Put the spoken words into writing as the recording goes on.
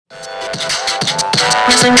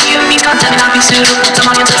content may not be suitable to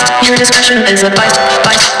some audiences. Your discretion is advised.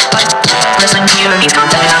 Wrestling POV's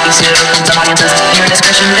content may not be suitable to some audiences. Your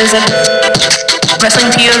discretion is advised.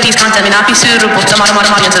 Wrestling POV's content may not be suitable to modern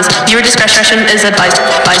audiences. Your discretion is advised.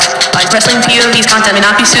 Wrestling POV's content may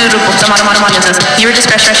not be suitable to modern audiences. Your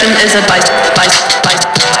discretion is advised.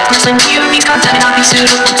 Wrestling POV's content may not be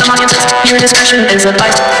suitable to audiences. Your discretion is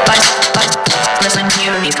advised. Wrestling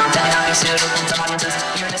POV's content may not be suitable to audiences.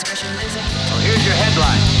 Your discretion is advised. Well, here's your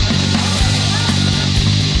headline.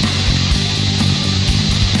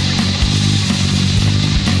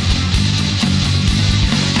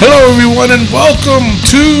 Hello everyone and welcome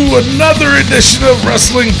to another edition of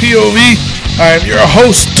Wrestling POV. I am your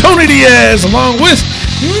host Tony Diaz along with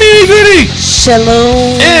Mini Goody.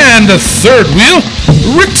 Shalom. And the third wheel,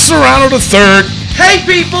 Rick Serrano III. Hey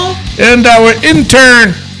people. And our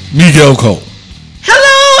intern, Miguel Cole.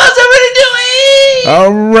 Hello, how's everybody doing?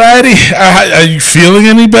 Alrighty, are you feeling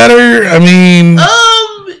any better? I mean...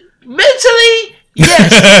 mentally...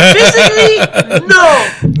 Yes. Physically,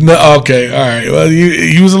 no. Okay, all right. Well,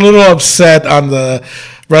 he was a little upset on the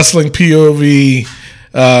Wrestling POV.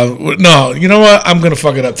 No, you know what? I'm going to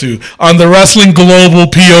fuck it up too. On the Wrestling Global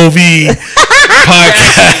POV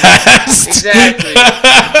podcast. Exactly.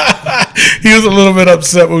 He was a little bit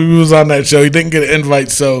upset when we was on that show. He didn't get an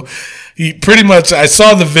invite, so he pretty much, I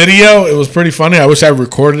saw the video. It was pretty funny. I wish I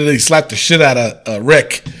recorded it. He slapped the shit out of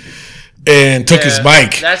Rick and took his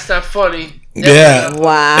mic. That's not funny. Yeah.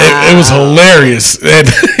 Wow. It was hilarious. And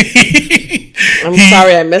I'm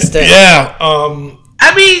sorry I missed it. Yeah.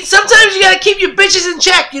 I mean, sometimes you gotta keep your bitches in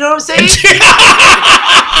check. You know what I'm saying?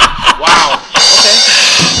 Wow. Okay.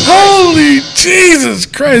 Holy Jesus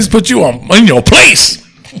Christ! Put you in your place.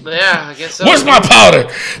 Yeah, I guess so. Where's my powder?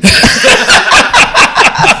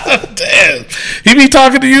 Damn. He be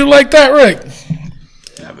talking to you like that, Rick?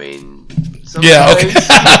 I mean, yeah. Okay.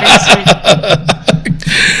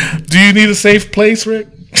 Do you need a safe place, Rick?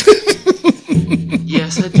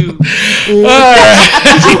 Yes, I do. All right.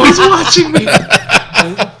 He's always watching me.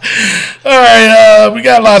 All right, we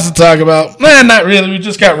got lots to talk about. Man, not really. We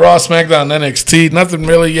just got Raw, SmackDown, NXT. Nothing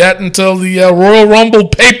really yet until the Royal Rumble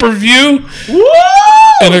pay-per-view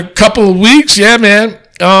in a couple of weeks. Yeah, man.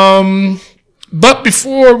 But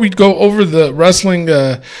before we go over the wrestling,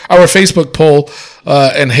 our Facebook poll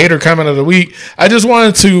and hater comment of the week, I just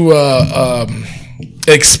wanted to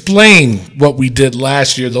explain what we did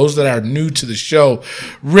last year. Those that are new to the show,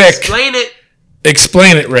 Rick.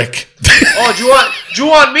 Explain it, Rick. Oh, do you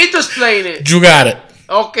want me to explain it? You got it.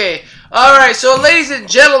 Okay. All right. So, ladies and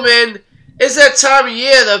gentlemen, it's that time of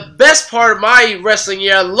year, the best part of my wrestling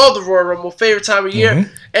year. I love the Royal Rumble, favorite time of year.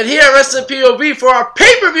 Mm-hmm. And here at Wrestling POV for our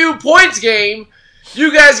pay-per-view points game,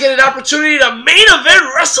 you guys get an opportunity to main event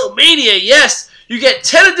WrestleMania. Yes, you get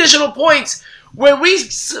 10 additional points when we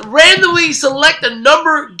randomly select a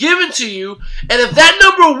number given to you, and if that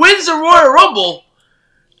number wins the Royal Rumble,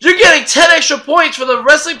 you're getting 10 extra points for the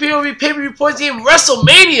Wrestling POV pay-per-view points game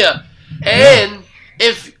WrestleMania. And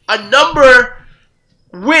if a number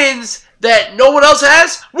wins that no one else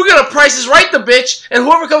has, we're going to Price is Right the bitch, and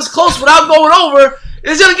whoever comes close without going over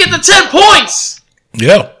is going to get the 10 points.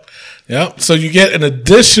 Yeah. So you get an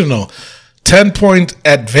additional 10-point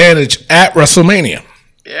advantage at WrestleMania.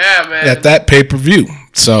 Yeah, man. At that pay-per-view.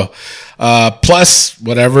 So, plus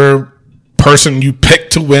whatever person you pick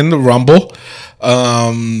to win the Rumble.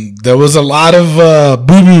 There was a lot of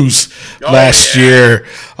boo-boos last year.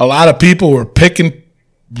 A lot of people were picking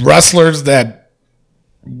wrestlers that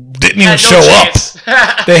didn't even show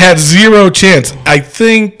up. They had zero chance. I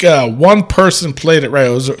think one person played it right.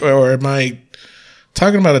 Or am I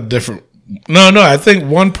talking about a different... No, I think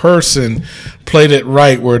one person played it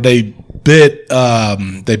right where they bet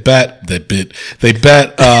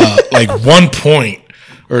like 1 point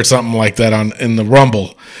or something like that in the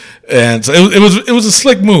Rumble. And so it was a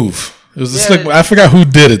slick move. It was a slick move. I forgot who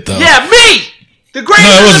did it though. Yeah, me! The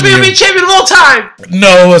greatest WWE champion of all time!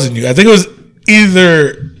 No, it wasn't you. I think it was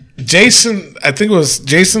either Jason,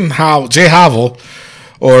 Jay Havel,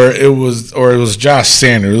 or it was Josh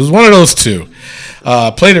Sanders. It was one of those two.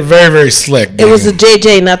 Played it very, very slick. It was the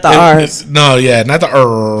JJ, not the R's. Not the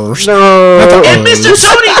R's. No. And Mr.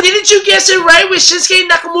 Tony, didn't you guess it right with Shinsuke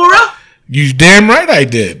Nakamura? You damn right I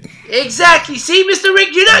did. Exactly. See, Mr.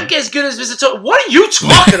 Rick, you're not as good as Mr. Tony. What are you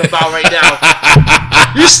talking about right now?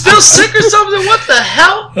 You still sick or something? What the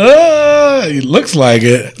hell? It looks like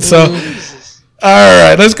it. So, all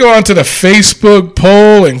right, let's go on to the Facebook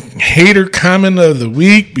poll and hater comment of the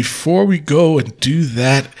week. Before we go and do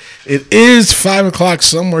that, it is 5 o'clock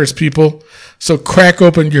somewheres, people. So crack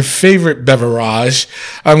open your favorite beverage.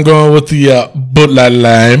 I'm going with the Bud Light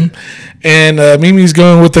Lime. And Mimi's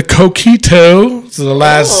going with the Coquito. It's the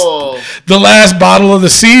last bottle of the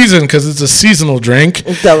season because it's a seasonal drink.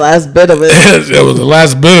 The last bit of it. It was the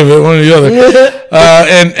last bit of it, one or the other.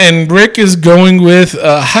 And Rick is going with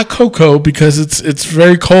hot cocoa because it's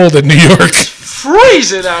very cold in New York.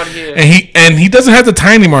 Freezing out here. And he doesn't have the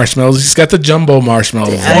tiny marshmallows. He's got the jumbo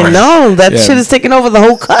marshmallows. I know. That shit is taking over the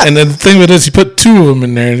whole cup. And then the thing with this, he put 2 of them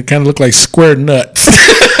in there and it kind of looked like square nuts.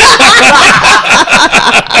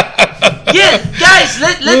 Yeah, guys,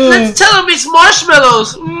 let's tell him it's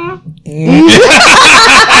marshmallows.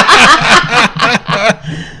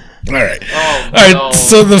 All right. Oh, All right. no.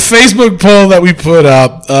 So the Facebook poll that we put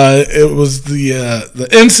up, it was the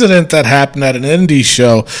incident that happened at an indie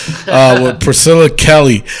show with Priscilla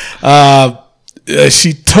Kelly.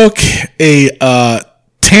 She took a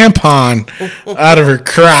tampon out of her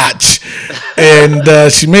crotch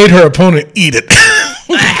and she made her opponent eat it.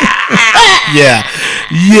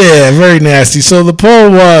 Yeah, very nasty. So the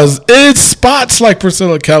poll was, is spots like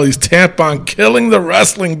Priscilla Kelly's tampon killing the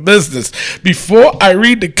wrestling business? Before I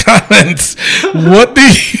read the comments, what do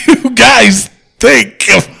you guys think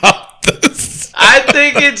about this? I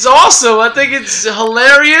think it's awesome. I think it's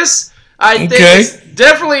hilarious. I think it's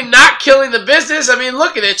definitely not killing the business. I mean,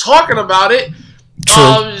 look at it, talking about it.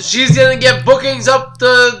 True. She's going to get bookings up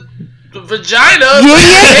the vagina.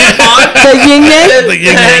 The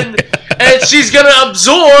yin-yang? And she's going to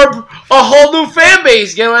absorb a whole new fan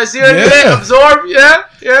base. You know what I see what I'm saying? Absorb? Yeah,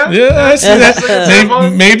 I see that.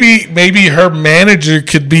 Maybe her manager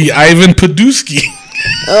could be Ivan Podusky.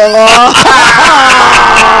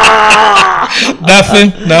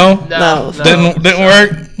 Nothing? No. Didn't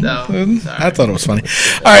work? No. I thought it was funny.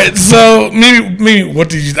 All right, so maybe what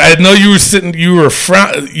did you? I know you were sitting. You were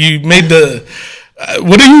you made the.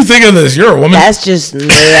 What do you think of this? You're a woman. That's just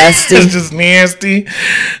nasty. That's just nasty.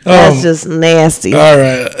 That's just nasty. All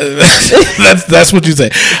right, that's what you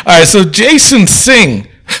say. All right, so Jason Singh,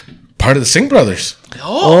 part of the Singh brothers.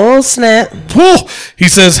 Oh snap! He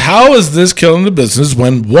says, "How is this killing the business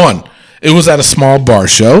when 1, it was at a small bar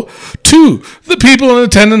show; 2, the people in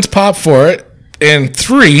attendance popped for it." And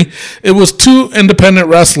 3, it was 2 independent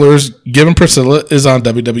wrestlers, given Priscilla is on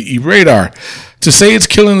WWE radar. To say it's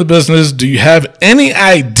killing the business, do you have any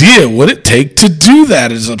idea what it take to do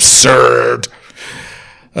that? It's absurd.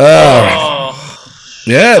 Yeah,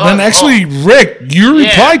 then actually, Rick, you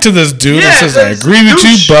replied to this dude and says, I agree with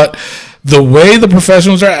you, but the way the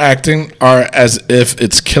professionals are acting are as if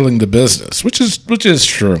it's killing the business, which is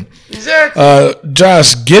true. Exactly.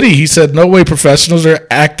 Josh Giddy, he said, no way professionals are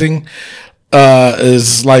acting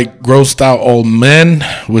is like grossed out old men,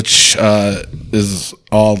 which is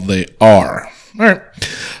all they are. All right.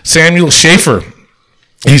 Samuel Schaefer,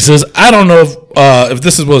 he says, I don't know if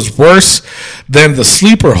this was worse than the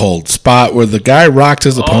sleeper hold spot where the guy rocked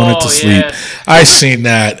his opponent to sleep. I seen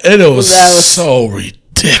that. It was so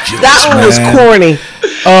ridiculous. That one was corny.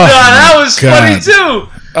 That was funny too.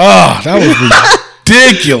 Oh, that was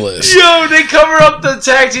ridiculous. Yo, they cover up the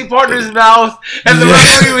tag team partner's mouth, and the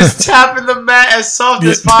referee was tapping the mat as soft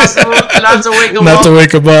as possible not to wake him up. Not to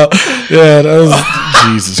wake him up. Yeah, that was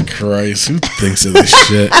Jesus Christ. Who thinks of this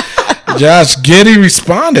shit? Josh Giddy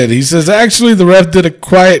responded. He says, actually, the ref did a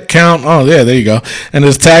quiet count. Oh, yeah, there you go. And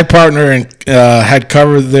his tag partner had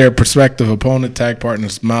covered their prospective opponent tag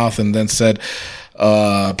partner's mouth and then said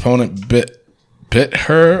opponent bit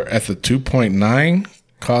her at the 2.9.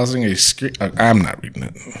 Causing a scream. I'm not reading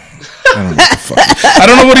it. I don't know what the fuck. I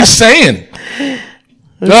don't know what he's saying.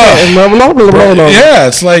 Yeah,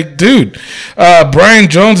 it's like, dude. Brian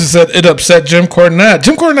Jones has said it upset Jim Cornette.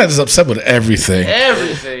 Jim Cornette is upset with everything.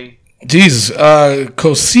 Jesus.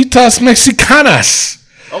 Cositas Mexicanas.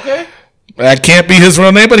 Okay. That can't be his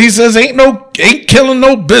real name, but he says ain't killing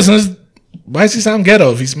no business. Why does he sound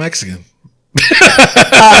ghetto if he's Mexican?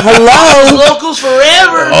 Hello, locals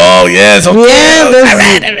forever. Oh yes, okay.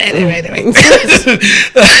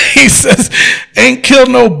 Yeah, he says, "Ain't killed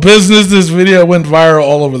no business." This video went viral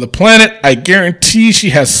all over the planet. I guarantee she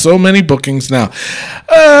has so many bookings now.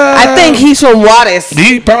 I think he's from Juarez.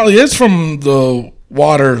 He probably is from the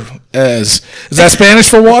water. Is that Spanish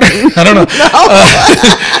for water? I don't know.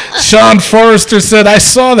 Sean Forrester said, I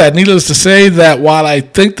saw that. Needless to say that while I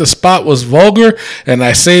think the spot was vulgar, and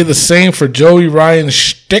I say the same for Joey Ryan's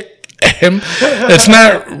shtick, it's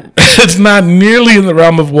not nearly in the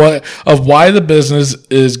realm of why the business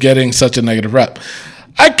is getting such a negative rep.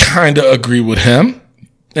 I kind of agree with him,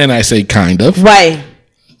 and I say kind of. Right.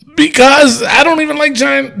 Because I don't even like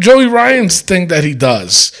Joey Ryan's thing that he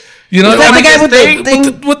does. You know, Is that the guy with thing?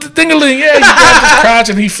 the thing? with the ding-a-ling, yeah, you grab his crotch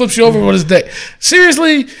and he flips you over with his dick.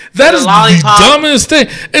 Seriously, that is the lollipop. dumbest thing.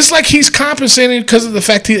 It's like he's compensating because of the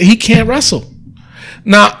fact he can't wrestle.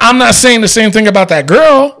 Now, I'm not saying the same thing about that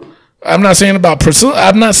girl. I'm not saying about Priscilla.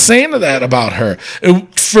 I'm not saying that about her.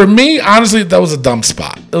 For me, honestly, that was a dumb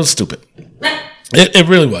spot. It was stupid. It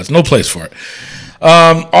really was. No place for it.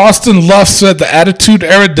 Austin Luff said the Attitude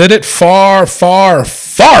Era did it far, far,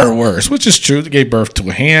 far worse, which is true. They gave birth to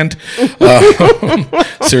a hand.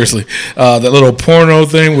 Seriously. That little porno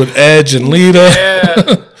thing with Edge and Lita.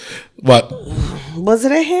 Yeah. What? Was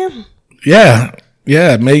it a him? Yeah.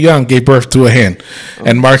 Yeah. Mae Young gave birth to a hand.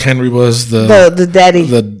 And Mark Henry was The daddy.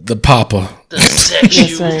 the papa. The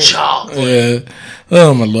sexual right. chocolate.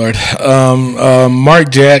 Oh, my Lord.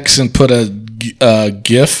 Mark Jackson put a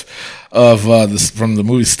GIF of this from the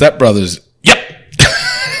movie Step Brothers. Yep.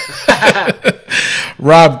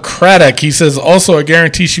 Rob Craddock, he says, also, I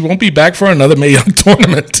guarantee she won't be back for another Mae Young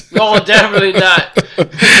tournament. No, definitely not.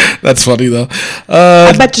 That's funny, though.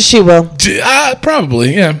 I bet you she will.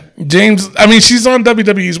 Probably, yeah. James, I mean, she's on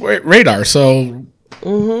WWE's radar, so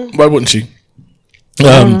why wouldn't she?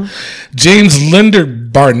 James Linder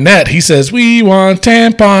Barnett, he says, we want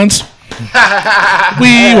tampons.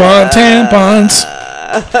 We want tampons.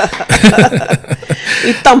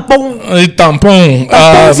 Tampon. Tampon.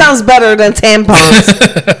 Tampon sounds better than tampons.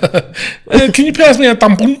 Can you pass me a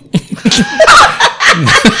tampon?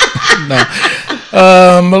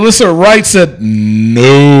 No. Melissa Wright said,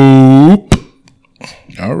 nope.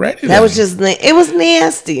 All right. That was just, it was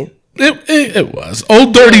nasty. It was.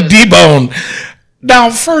 Old Dirty D-Bone. Now,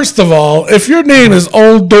 first of all, if your name is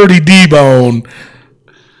Old Dirty D-Bone,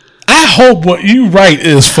 I hope what you write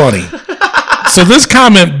is funny. So this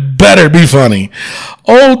comment better be funny.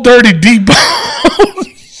 Old Dirty D-Bone.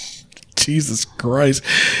 Jesus Christ.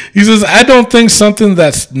 He says, I don't think something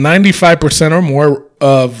that's 95% or more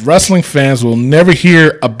of wrestling fans will never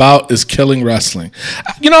hear about is killing wrestling.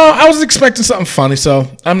 You know, I was expecting something funny, so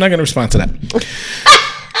I'm not going to respond to that.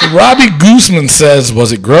 Robbie Gooseman says,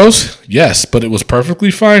 was it gross? Yes, but it was perfectly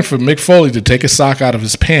fine for Mick Foley to take a sock out of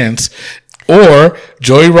his pants, or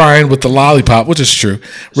Joey Ryan with the lollipop, which is true.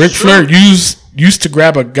 Ric Flair used to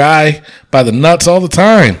grab a guy by the nuts all the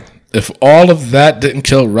time. If all of that didn't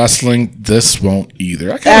kill wrestling, this won't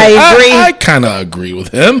either. I agree. I kind of agree with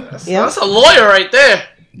him. Yeah. That's a lawyer right there.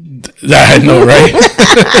 I know, right?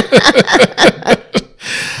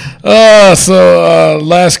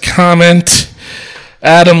 Last comment.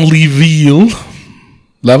 Adam Leville.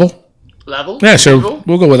 Level? Level? Yeah, sure. Level?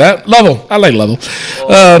 We'll go with that. Level. I like level.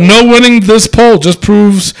 No winning this poll just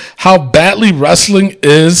proves how badly wrestling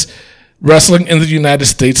in the United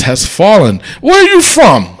States has fallen. Where are you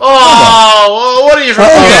from? Oh, what are you from?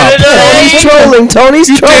 Tony's trolling. Tony's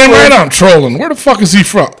You trolling. damn right I'm trolling. Where the fuck is he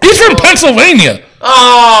from? He's from Pennsylvania.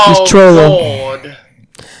 Oh, He's trolling. Lord.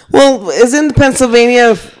 Well, isn't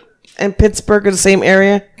Pennsylvania and Pittsburgh the same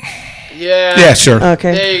area? Yeah. Yeah, sure.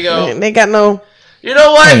 Okay. There you go. They got no. You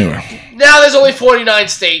know what? Anyway. Now there's only 49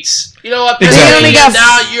 states. You know what? Exactly. Pennsylvania,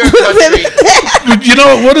 now you're a country. You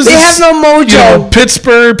know, what is They this? have no mojo. You know,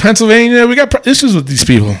 Pittsburgh, Pennsylvania, we got issues with these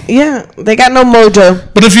people. Yeah, they got no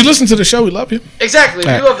mojo. But if you listen to the show, we love you. Exactly. If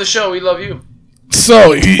Right. you love the show, we love you.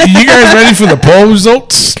 So, you guys ready for the poll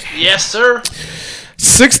results? Yes, sir.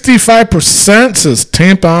 65% says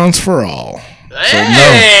tampons for all.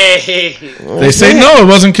 Hey. They say no, it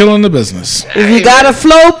wasn't killing the business. If you got a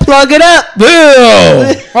flow, plug it up. Ew.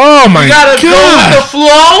 Oh my Gotta go with the god.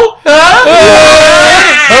 flow? Huh?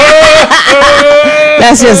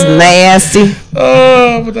 That's just nasty.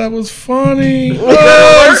 Oh, but that was funny. Red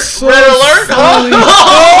alert? so Red alert?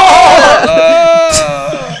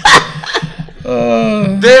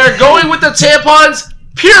 Huh? They're going with the tampons,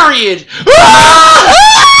 period.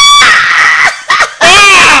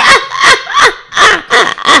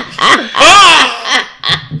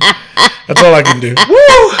 That's all I can do.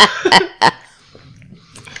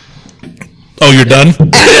 Oh, you're done?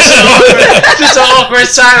 Just an awkward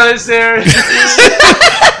silence there.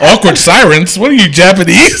 Awkward sirens? What are you,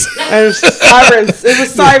 Japanese? It was sirens. It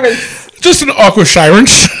was sirens. Just an awkward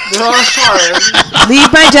sirens. Oh, sorry.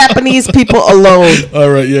 Leave my Japanese people alone. All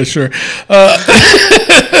right, yeah, sure. All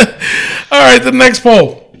right, the next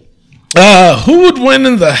poll. Who would win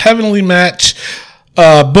in the heavenly match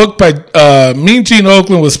booked by Mean Gene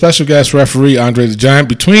Oakland with special guest referee Andre the Giant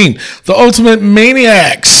between the Ultimate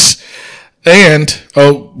Maniacs and,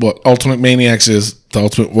 Ultimate Maniacs is the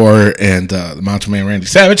Ultimate Warrior and the Mountain Man Randy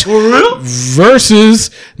Savage versus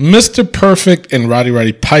Mr. Perfect and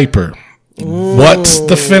Roddy Piper. What's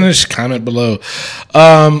the finish? Comment below.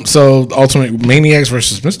 So Ultimate Maniacs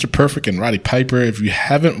versus Mr. Perfect and Roddy Piper. If you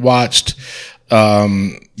haven't watched Raw,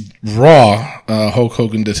 Hulk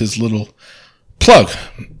Hogan did his little plug.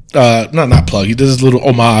 Not plug. He did his little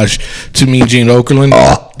homage to Mean Gene Okerlund.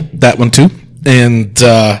 That one too. And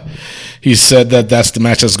he said that that's the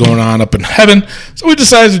match that's going on up in heaven. So we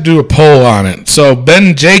decided to do a poll on it. So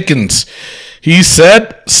Ben Jenkins, he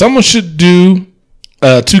said someone should do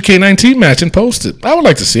a 2K19 match and post it. I would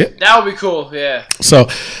like to see it. That would be cool, yeah. So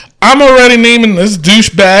I'm already naming this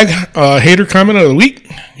douchebag hater comment of the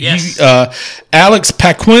week. Yes. Alex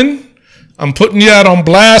Paquin, I'm putting you out on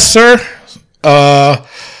blast, sir.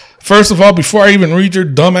 First of all, before I even read your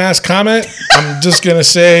dumbass comment, I'm just going to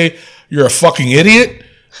say you're a fucking idiot.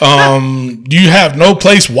 You have no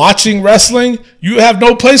place watching wrestling. You have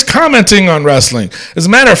no place commenting on wrestling. As a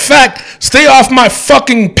matter of fact, stay off my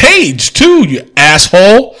fucking page too, you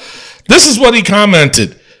asshole. This is what he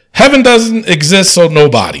commented. Heaven doesn't exist, so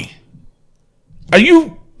nobody. Are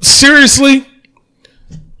you seriously?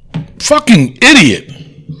 Fucking idiot.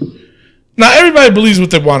 Now, everybody believes what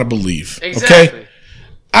they want to believe. Exactly. Okay?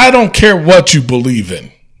 I don't care what you believe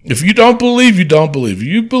in. If you don't believe, you don't believe. If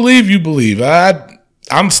you believe, you believe.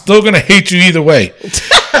 I'm still going to hate you either way.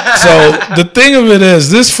 So the thing of it is,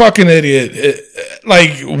 this fucking idiot,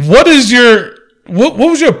 what was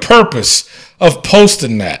your purpose of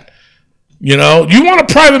posting that? You know, you want a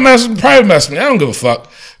private message? Private message me. I don't give a fuck.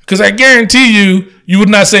 Because I guarantee you would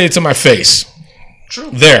not say it to my face. True.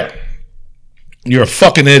 There. You're a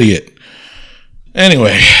fucking idiot.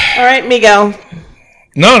 Anyway. All right, Miguel.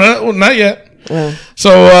 No, not yet. Yeah.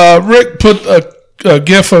 So Rick put a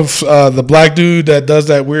gif of the black dude that does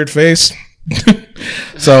that weird face.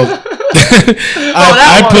 So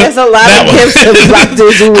There's a lot of gifs of black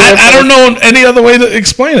dudes who I don't know any other way to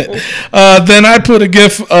explain it. Then I put a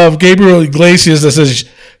gif of Gabriel Iglesias that says,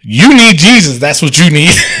 "You need Jesus. That's what you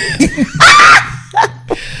need."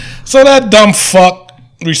 So that dumb fuck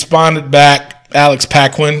responded back, Alex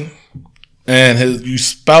Paquin, and you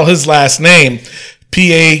spell his last name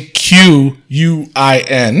Paquin.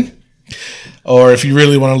 Or if you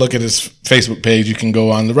really want to look at his Facebook page, you can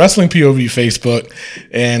go on the Wrestling POV Facebook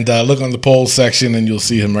and look on the polls section, and you'll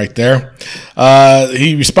see him right there.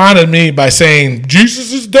 He responded to me by saying,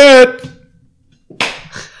 "Jesus is dead."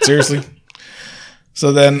 Seriously.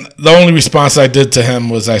 So then the only response I did to him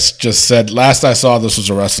was I just said, "Last I saw, this was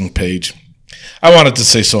a wrestling page." I wanted to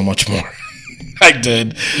say so much more. I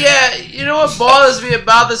did. Yeah, you know what bothers me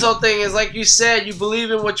about this whole thing is, like you said, you believe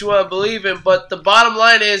in what you want to believe in, but the bottom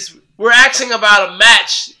line is we're asking about a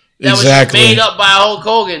match that was made up by Hulk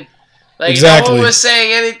Hogan. Like, no one was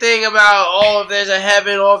saying anything about, if there's a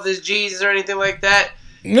heaven, if there's Jesus or anything like that.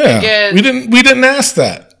 Yeah, again, we didn't ask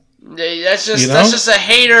that. That's just a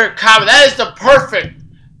hater comment. That is the perfect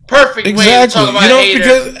way to talk about a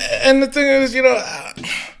hater. And the thing is,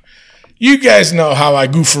 you guys know how I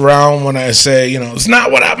goof around when I say, it's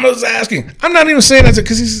not what I was asking. I'm not even saying that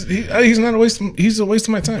because he's not a waste. He's a waste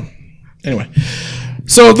of my time. Anyway,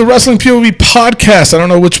 so the Wrestling POV podcast. I don't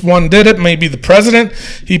know which one did it. Maybe the president.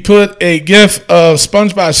 He put a gif of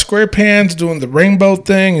SpongeBob SquarePants doing the rainbow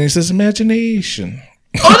thing, and he says, "Imagination."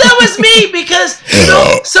 Oh, that was me, because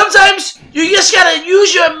sometimes you just gotta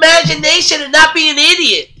use your imagination and not be an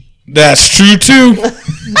idiot. That's true too.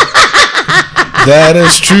 That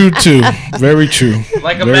is true too. Very true.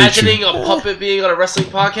 Like imagining a puppet being on a wrestling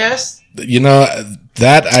podcast?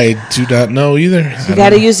 That I do not know either. You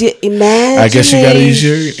gotta use your imagination. I guess you gotta use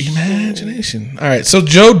your imagination. All right, so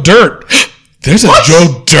Joe Dirt. There's a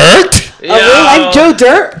Joe Dirt? Yeah. Oh, really? Like Joe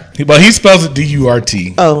Dirt? Well, he spells it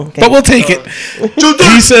D-U-R-T. Oh, okay. But we'll take it.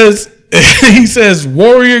 He says,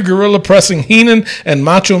 Warrior gorilla pressing Heenan and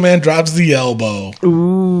Macho Man drops the elbow.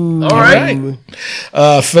 Ooh. All right.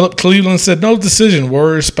 Philip Cleveland said, no decision.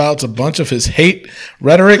 Warrior spouts a bunch of his hate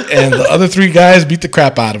rhetoric, and the other three guys beat the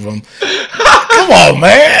crap out of him. Come on,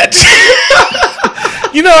 man.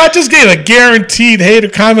 I just gave a guaranteed hater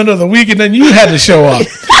comment of the week, and then you had to show up.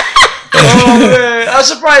 Oh, man. I was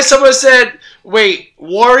surprised someone said, wait,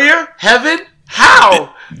 Warrior? Heaven?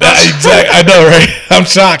 How? Exactly. I know, right? I'm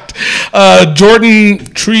shocked. Jordan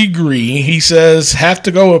Treegree, he says, have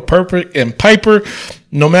to go with Perfect and Piper.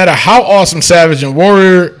 No matter how awesome Savage and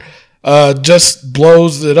Warrior just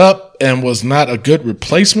blows it up and was not a good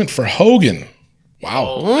replacement for Hogan. Wow.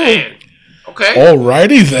 Oh, man. Okay.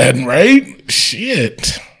 Alrighty then, right?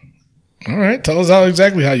 Shit. All right. Tell us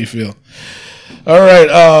exactly how you feel. All right.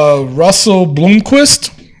 Russell Bloomquist.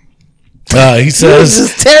 He says,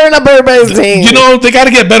 just tearing up everybody's name. They got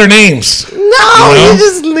to get better names. No, you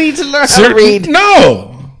just need to learn how to read.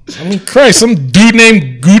 No. I mean, Christ, some dude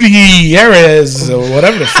named Gutierrez or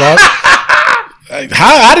whatever the fuck.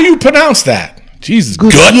 How do you pronounce that? Jesus,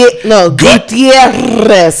 Gutierrez.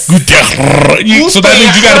 Gutierrez. So that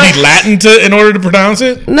means you got to be Latin in order to pronounce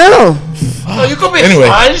it? No. Oh, you could be Anyway.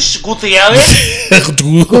 French, Gutierrez.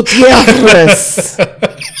 Gutierrez.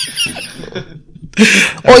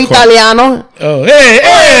 O italiano. Oh, hey.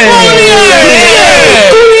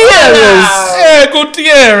 Gutierrez. Hey,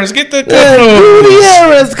 Gutierrez, get the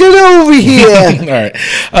Gutierrez, get over here. All right.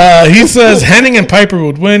 He says Hennig and Piper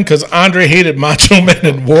would win because Andre hated Macho Man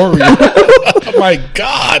and Warrior. Oh, my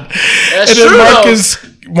God. That's and then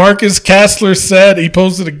true, Marcus Kastler said, he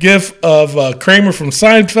posted a gif of Kramer from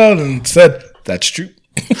Seinfeld and said, that's true.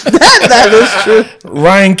 That is true.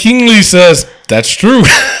 Ryan Kingley says, that's true.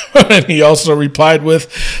 And he also replied with,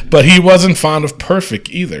 but he wasn't fond of Perfect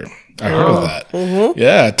either. I heard of that. Mm-hmm.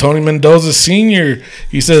 Yeah, Tony Mendoza Sr.,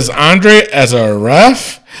 he says, Andre as a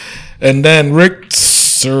ref. And then Rick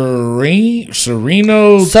Serrano.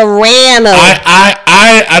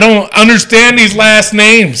 I don't understand these last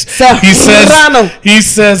names. He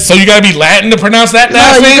says, so you gotta be Latin to pronounce that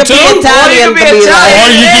last name too? Italian Or you could be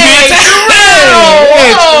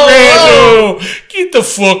Italian. Get the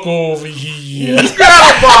fuck over here.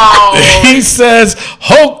 Scrabble. He says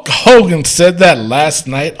Hulk Hogan said that last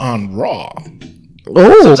night on Raw.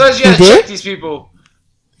 Oh, Sometimes you gotta check these people.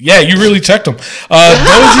 Yeah, you really checked them.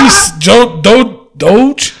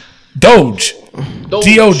 Doge.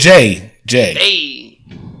 D-O-J-J. Hey.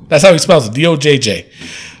 That's how he spells it. D-O-J-J.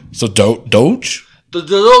 So Doge?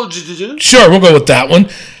 Wow. Sure, we'll go with that one.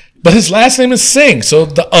 But his last name is Singh, so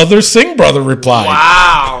the other Singh brother replied.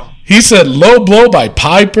 He said low blow by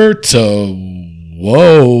Piper to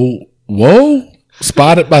whoa,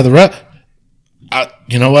 spotted by the ref.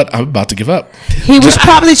 You know what? I'm about to give up. He was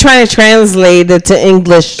probably trying to translate it to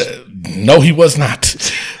English. No, he was not.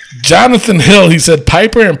 Jonathan Hill, he said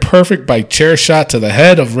Piper and Perfect by chair shot to the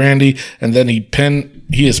head of Randy, and then he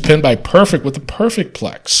is pinned by Perfect with the Perfect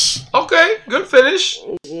Plex. Okay, good finish.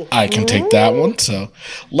 I can take that one. So,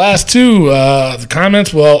 last two, the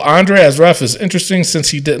comments. Well, Andre as ref is interesting since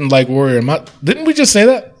he didn't like Warrior. Didn't we just say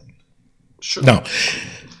that? Sure. No.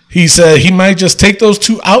 He said he might just take those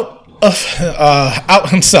two out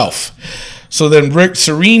himself. So then Rick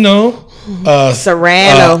Serrano.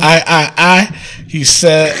 He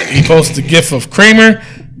said he posted a gif of Kramer.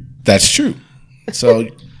 That's true. So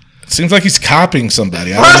it seems like he's copying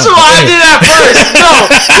somebody. First of all, I did that first.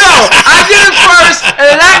 No, I did it first, and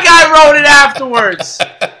then that guy wrote it afterwards.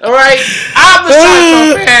 All right, I'm the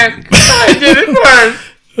Seinfeld fan. I did it first.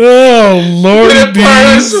 Oh Lord, I did it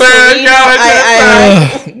first, man.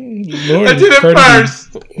 I did it first.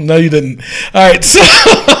 No, you didn't. All right, so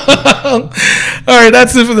all right,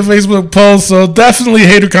 that's it for the Facebook poll. So definitely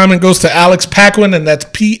hater comment goes to Alex Paquin, and that's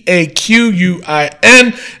Paquin.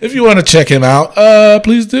 If you want to check him out,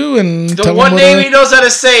 please do. And the one name he knows how to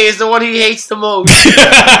say is the one he hates the most.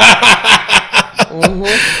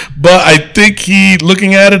 But I think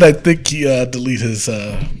looking at it, I think he deleted his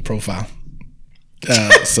profile.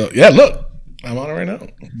 So yeah, look. I'm on it right now.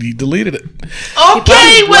 He deleted it.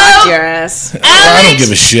 Okay, well, your ass. Alex I don't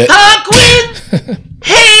give a shit. Paquin,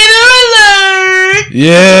 hater alert.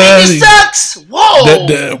 Yeah. It sucks.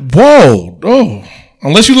 Whoa. Whoa. Oh.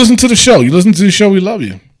 Unless you listen to the show. You listen to the show, we love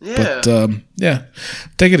you. Yeah. But, yeah.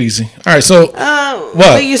 Take it easy. All right, so. What?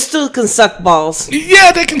 But you still can suck balls.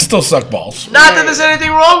 Yeah, they can still suck balls. Not that there's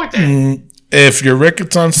anything wrong with that. If you're Rick,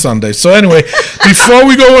 it's on Sunday. So anyway, before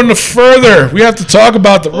we go any further, we have to talk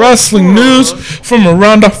about the wrestling news from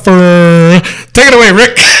around the firm. Take it away,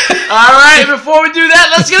 Rick. All right, before we do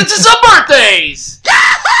that, let's get into some birthdays.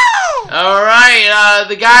 All right,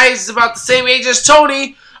 the guy's about the same age as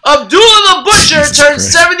Tony. Abdullah the Butcher turned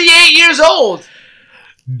 78 years old.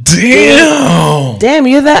 Damn,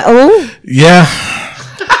 you're that old? Yeah.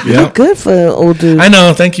 You're good for an old dude. I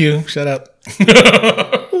know. Thank you. Shut up.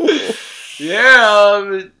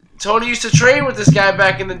 Yeah, Tony used to train with this guy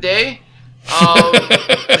back in the day.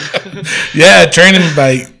 Yeah, training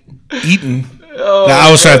by eating. I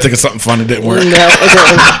was trying to think of something fun. It didn't work. No, it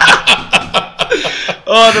didn't.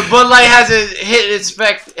 The Bud Light hasn't hit its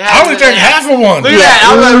effect. I only drank half of one. Look at that.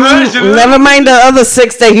 I was like, never mind the other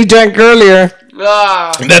 6 that he drank earlier.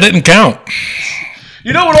 That didn't count.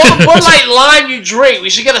 You know, with all the Bud Light lime you drink, we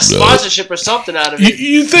should get a sponsorship or something out of it.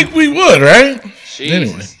 You think we would, right? Jesus.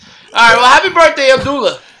 Anyway. All right, well, happy birthday,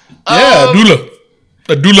 Abdullah. Yeah,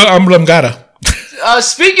 Abdullah Amblangata.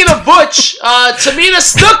 Speaking of Butch, Tamina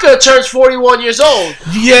Snuka turns 41 years old.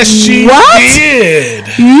 Yes, she did.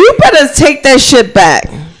 You better take that shit back.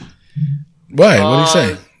 Why? What do you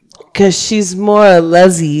say? Because she's more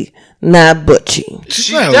Leslie not Butchie.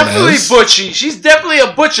 She's not definitely Les. butchy. She's definitely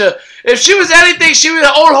a butcher. If she was anything, she would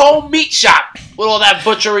own her own meat shop with all that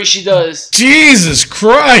butchery she does. Jesus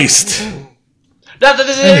Christ. Not that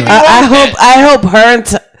there's anything wrong I hope her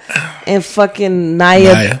and fucking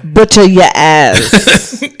Naya butcher your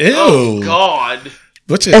ass, Ew. Oh, God.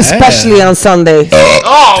 What's your especially on Sunday.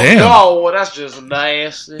 Oh, Damn. no. Well, that's just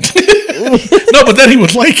nasty. No, but then he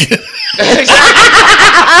would like it.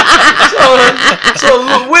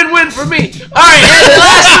 So win-win for me. All right, and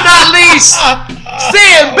last but not least,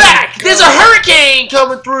 stand back. There's a hurricane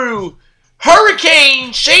coming through.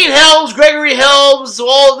 Hurricane Shane Helms, Gregory Helms,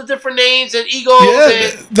 all the different names and Eagles Yeah,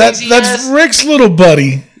 and that's PCS. Rick's little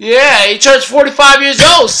buddy. Yeah, he turns 45 years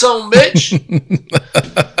old, son of a bitch.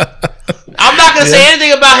 I'm not gonna say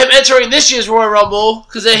anything about him entering this year's Royal Rumble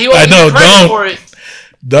because then he won't get credit for it.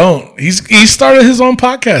 Don't. He started his own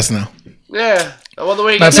podcast now. Yeah, I wonder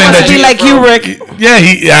where he Not gets saying that that Be you- like you, Rick.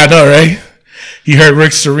 Yeah, I know, right? He heard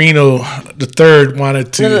Rick Sereno the third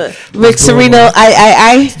wanted to. Rick Sereno,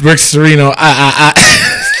 I. Rick Sereno, I.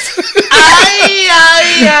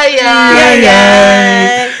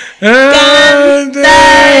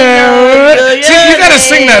 See, you gotta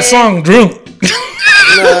sing that song, Drew.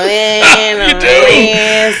 You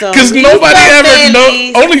do. Because nobody ever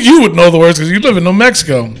know. Only you would know the words because you live in New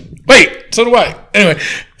Mexico. Wait, so do I. Anyway,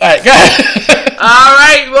 all right, go ahead. All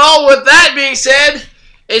right, well, with that being said,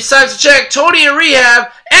 it's time to check Tony in rehab,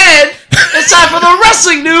 and it's time for the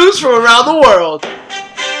wrestling news from around the world.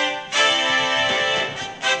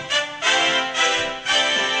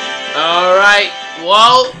 All right,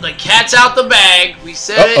 well, the cat's out the bag. We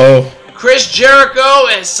said it. Chris Jericho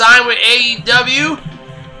has signed with AEW,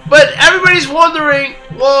 but everybody's wondering,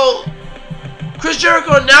 well, Chris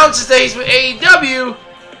Jericho announces that he's with AEW,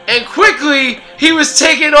 and quickly he was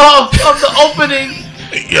taken off of the opening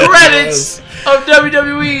credits of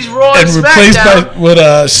WWE's Raw and replaced SmackDown with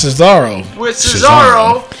Cesaro. with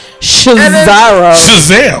Cesaro.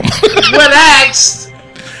 Shazam. When asked,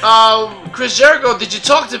 Chris Jericho, did you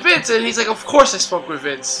talk to Vince? And he's like, of course I spoke with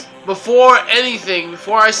Vince. Before anything,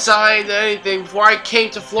 before I signed anything, before I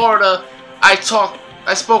came to Florida, I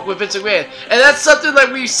spoke with Vince McMahon. And that's something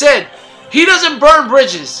like we said, he doesn't burn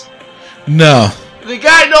bridges. No. The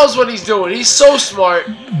guy knows what he's doing. He's so smart.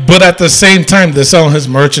 But at the same time, they're selling his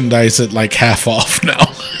merchandise at like half off now.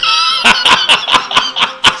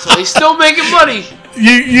 So he's still making money.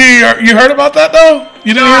 You heard about that though?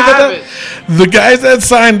 You didn't No, hear I about that? The guys that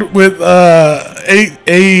signed with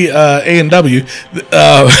A&W,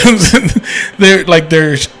 they're like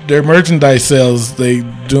their merchandise sales. They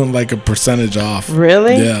doing like a percentage off.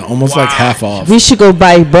 Really? Yeah, almost like half off. We should go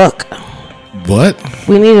buy a book. What?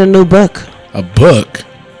 We need a new book. A book?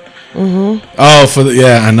 Mm-hmm. Oh,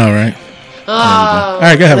 I know, right? All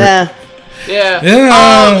right, go ahead. Rick.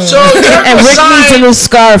 Yeah. So Jericho And Rick needs a signed. new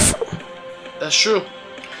scarf. That's true.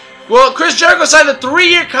 Well, Chris Jericho signed a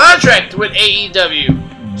 3-year contract with AEW.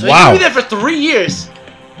 So he's gonna be there for 3 years.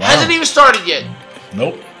 Hasn't even started yet.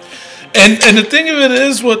 Nope. And the thing of it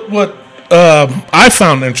is, what I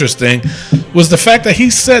found interesting was the fact that he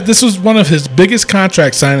said this was one of his biggest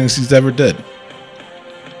contract signings he's ever did.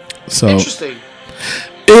 So Interesting.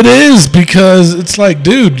 it is, because it's like,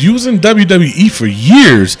 dude, you was in WWE for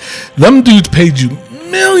years. Them dudes paid you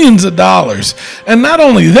millions of dollars. And not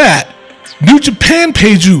only that, New Japan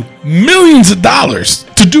paid you millions of dollars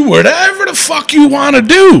to do whatever the fuck you want to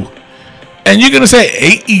do. And you're going to say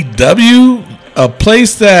AEW, a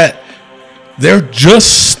place that they're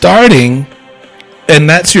just starting, and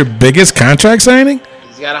that's your biggest contract signing?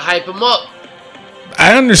 He's got to hype him up.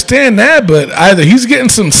 I understand that, but either he's getting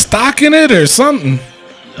some stock in it or something.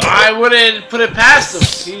 I wouldn't put it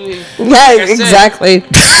past him. Yeah, like I said, exactly. He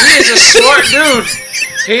is a smart dude.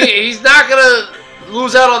 He's not going to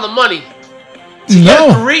lose out on the money. To get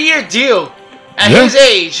a 3-year deal at his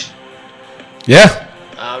age. Yeah.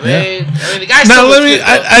 I mean, the guy's Now still let me.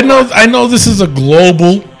 I know this is a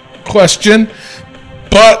global question,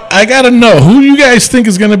 but I gotta know, who do you guys think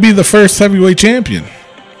is gonna be the first heavyweight champion?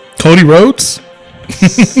 Cody Rhodes? No,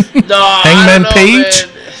 Hangman I don't know, Page?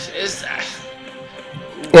 man. It's,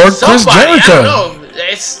 Or Chris somebody, Jericho? I don't know.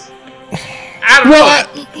 I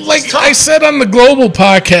don't know. Like I said on the Global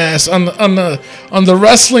podcast, on the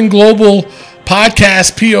Wrestling Global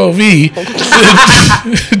podcast POV,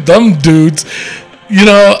 dumb dudes. You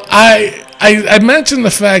know, I mentioned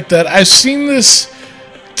the fact that I've seen this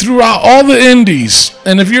throughout all the indies,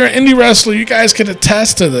 and if you're an indie wrestler, you guys can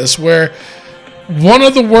attest to this, where one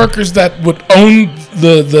of the workers that would own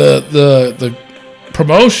the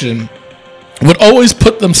promotion would always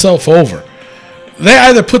put themselves over. They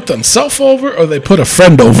either put themselves over or they put a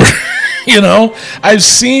friend over. You know, I've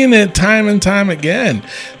seen it time and time again.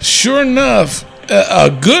 Sure enough, a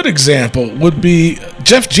good example would be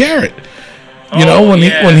Jeff Jarrett. You know,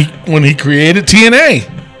 when he created TNA,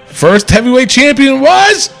 first heavyweight champion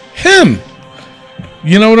was him.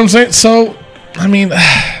 You know what I'm saying? So, I mean,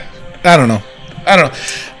 I don't know.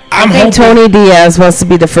 I think Tony Diaz wants to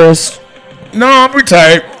be the first. No, I'm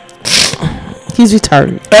retired. He's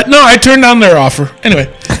retired. No, I turned down their offer. Anyway.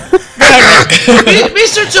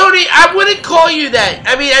 Mr. Tony, I wouldn't call you that.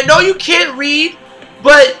 I mean, I know you can't read,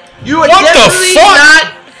 but you are definitely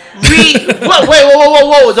not Wait,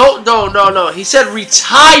 whoa. No. He said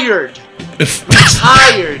retired.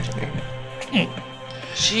 Retired.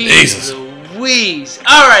 Jesus Louise.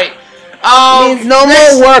 All right. Means no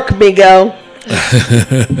more work, Miguel.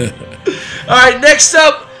 All right, next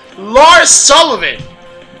up, Lars Sullivan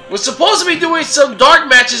was supposed to be doing some dark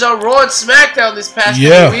matches on Raw and SmackDown this past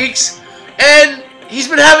couple weeks, and he's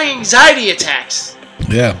been having anxiety attacks.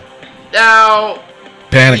 Yeah. Now,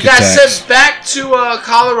 panic he got attacks. sent back to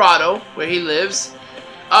Colorado, where he lives.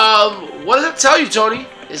 What does it tell you, Tony?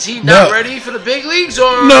 Is he not ready for the big leagues,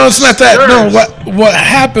 or no? It's not that. No, what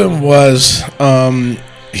happened was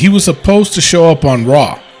he was supposed to show up on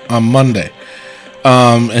Raw on Monday,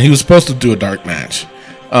 and he was supposed to do a dark match,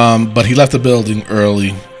 but he left the building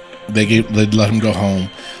early. They let him go home.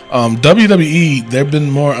 WWE, they've been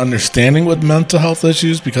more understanding with mental health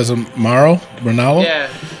issues because of Mauro Ranallo. Yeah.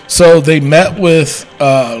 So they met with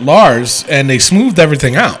Lars and they smoothed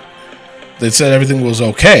everything out. They said everything was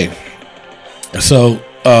okay. So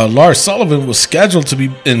Lars Sullivan was scheduled to be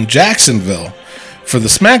in Jacksonville for the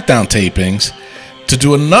SmackDown tapings to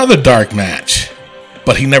do another dark match,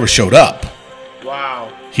 but he never showed up.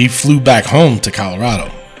 Wow. He flew back home to Colorado.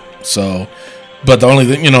 So, but the only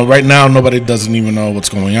thing, right now nobody doesn't even know what's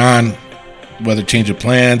going on, whether change of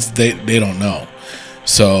plans, they don't know.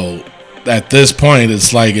 So at this point,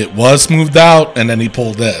 it's like it was smoothed out, and then he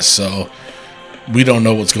pulled this. So we don't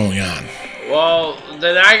know what's going on. Well,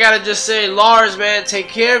 then I gotta just say, Lars, man, take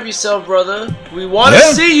care of yourself, brother. We want to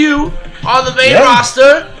see you on the main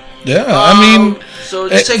roster. Yeah, so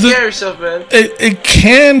just take care of yourself, man. It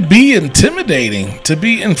can be intimidating to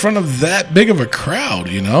be in front of that big of a crowd.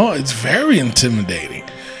 It's very intimidating.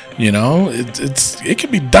 It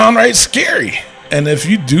can be downright scary. And if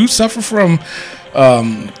you do suffer from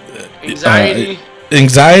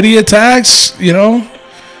anxiety attacks,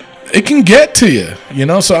 it can get to you.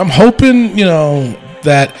 So I'm hoping,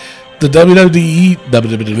 that the WWE.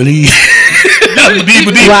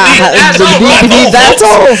 That's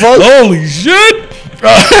all, folks. Holy shit!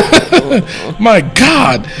 My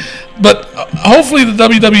God! But hopefully the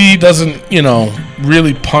WWE doesn't,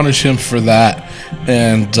 really punish him for that,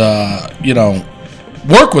 and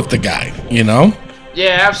work with the guy.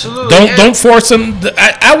 Yeah, absolutely. Don't force him.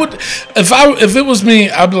 I would, if it was me,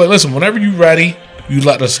 I'd be like, listen, whenever you're ready, you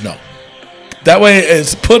let us know. That way,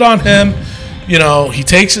 it's put on him. He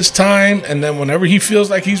takes his time, and then whenever he feels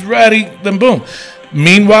like he's ready, then boom.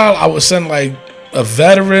 Meanwhile, I would send like a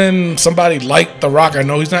veteran, somebody like The Rock. I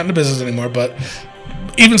know he's not in the business anymore, but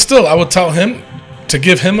even still, I would tell him to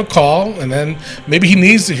give him a call, and then maybe he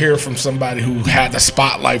needs to hear from somebody who had the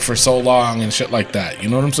spotlight for so long and shit like that. You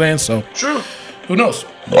know what I'm saying? So true. Who knows?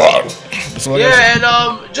 Yeah, and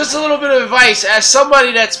just a little bit of advice. As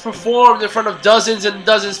somebody that's performed in front of dozens and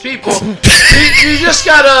dozens of people, you just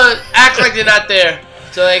gotta act like they're not there.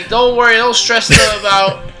 So, don't worry, don't stress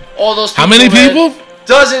about all those people. How many people?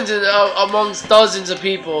 Dozens amongst dozens of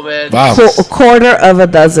people, man. Wow. So a quarter of a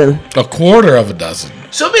dozen. A quarter of a dozen.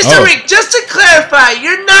 So, Mr. Rick, just to clarify,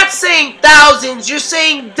 you're not saying thousands, you're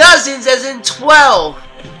saying dozens as in 12.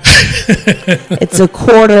 It's a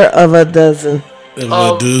quarter of a dozen.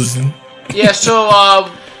 A dozen. Yeah, so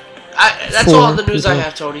that's all the news I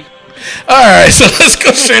have, Tony. All right, so let's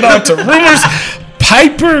go straight on to rumors.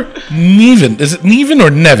 Piper Niven. Is it Niven or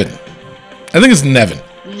Nevin? I think it's Nevin.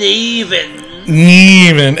 Niven.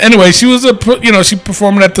 Anyway, she was she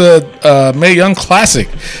performed at the Mae Young Classic,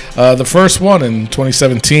 the first one in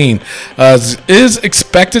 2017. Is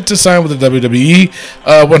expected to sign with the WWE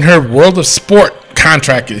when her World of Sport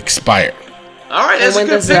contract expired. All right, that's and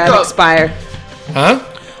a good pickup. That expire? Huh?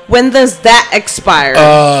 When does that expire?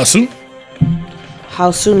 Soon.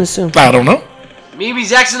 How soon is soon? I don't know.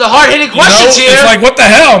 Mimi's asking the hard-hitting questions here. It's like, what the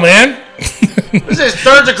hell, man? This is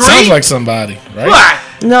third degree? Sounds like somebody, right? What?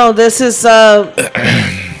 No, this is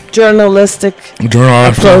journalistic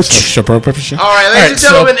approach. All right, ladies and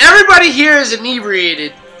gentlemen, everybody here is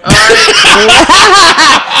inebriated. All right?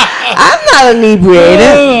 I'm not inebriated.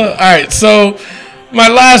 All right, so my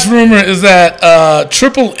last rumor is that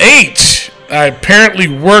Triple H apparently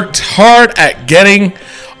worked hard at getting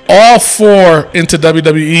all 4 into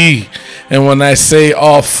WWE. And when I say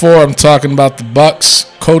all 4, I'm talking about the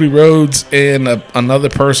Bucks, Cody Rhodes, and another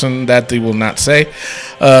person that they will not say.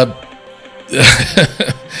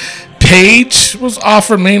 Paige was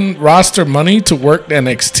offered main roster money to work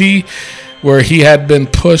NXT, where he had been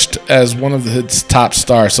pushed as one of his top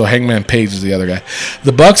stars. So Hangman Page is the other guy.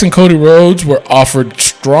 The Bucks and Cody Rhodes were offered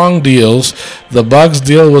strong deals. The Bucks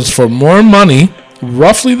deal was for more money,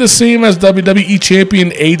 roughly the same as WWE champion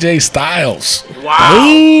AJ Styles. Wow.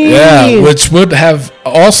 Yeah, which would have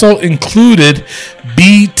also included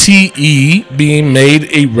BTE being made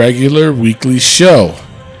a regular weekly show.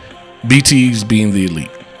 BTE's being the Elite.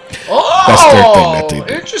 Oh, that's their thing that they do.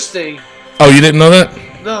 Interesting. Oh, you didn't know that?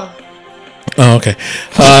 No. Oh, okay.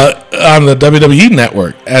 On the WWE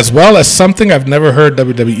network, as well as something I've never heard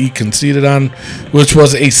WWE conceded on, which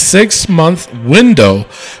was a 6-month window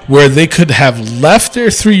where they could have left their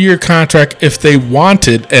 3-year contract if they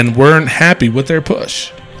wanted and weren't happy with their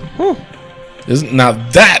push. Now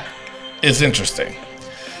that is interesting.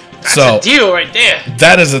 That's a deal right there.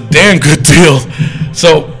 That is a damn good deal.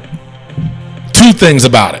 So, 2 things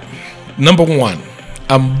about it. Number 1,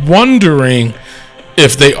 I'm wondering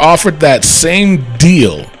if they offered that same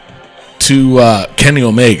deal to Kenny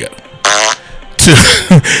Omega.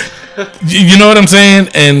 You know what I'm saying?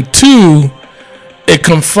 And 2, it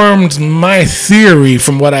confirms my theory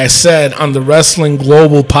from what I said on the Wrestling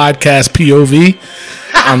Global podcast POV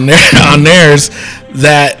on theirs,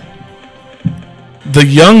 that the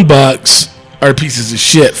Young Bucks are pieces of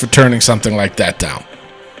shit for turning something like that down.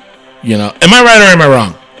 You know, am I right or am I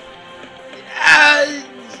wrong?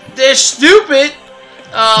 They're stupid.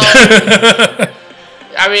 I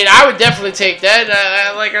mean, I would definitely take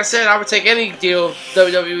that. Like I said, I would take any deal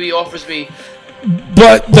WWE offers me.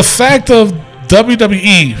 But the fact of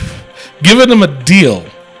WWE giving them a deal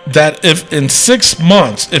that if in 6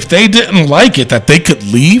 months, if they didn't like it, that they could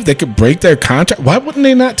leave, they could break their contract, why wouldn't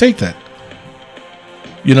they not take that?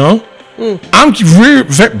 You know? I'm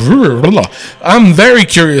very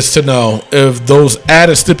curious to know if those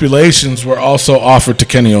added stipulations were also offered to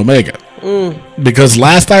Kenny Omega. Because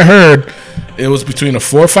last I heard, it was between a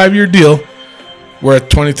 4 or 5 year deal worth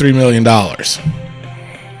 $23 million.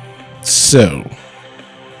 So,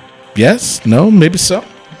 yes, no, maybe so.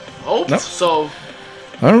 Hope so.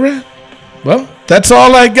 All right. Well, that's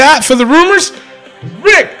all I got for the rumors.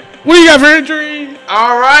 Rick, what do you got for injury?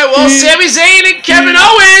 All right. Well, Sami Zayn and Kevin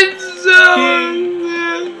Owens.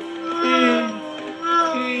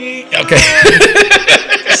 Okay.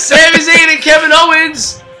 Sami Zayn and Kevin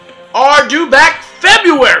Owens are due back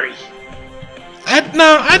February.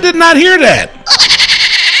 I did not hear that.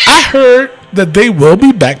 I heard that they will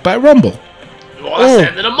be back by Rumble. Well, that's the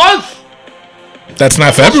end of the month. That's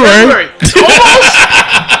not February. Almost.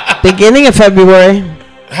 Beginning of February.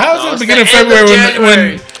 How is it it's beginning of the end of February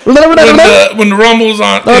January. when the Rumble's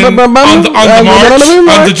on the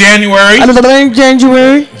January?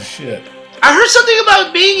 January. Shit. I heard something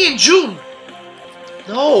about being in June.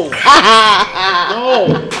 No. No.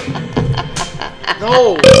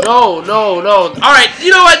 All right,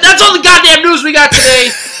 you know what? That's all the goddamn news we got today.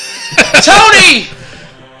 Tony,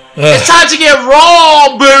 it's time to get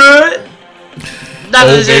raw, baby. Not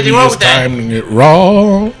that there's anything wrong with that. Time to get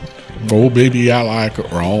raw. Oh, baby, I like it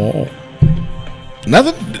raw.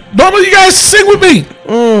 Nothing. Normally, you guys sing with me.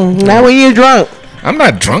 Now when you're drunk. I'm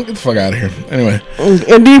not drunk. Get the fuck out of here. Anyway.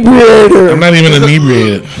 Inebriated. I'm not even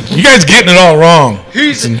inebriated. You guys getting it all wrong.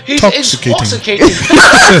 He's intoxicated.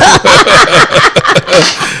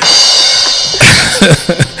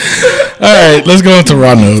 All right, let's go into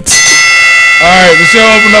Raw notes. All right, the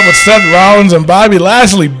show opened up with Seth Rollins and Bobby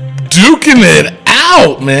Lashley duking it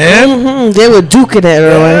out, man. They were duking it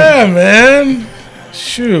earlier. Yeah, man.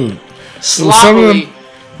 Shoot. Sloppily.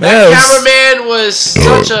 That cameraman was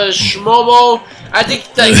such a schmomo. I think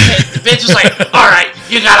Vince was like, all right,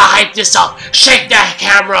 you gotta hype this up. Shake that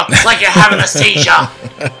camera like you're having a seizure.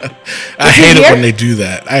 I hate it when they do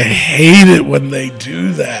that.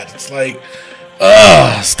 It's like,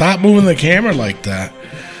 stop moving the camera like that.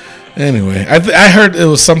 Anyway, I heard it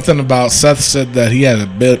was something about Seth said that he had a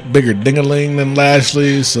bit bigger ding-a-ling than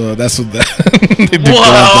Lashley, so that's what they did. Whoa,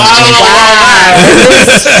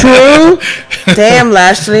 It's true. Damn,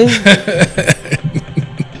 Lashley.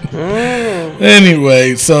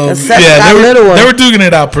 Anyway, so they were duking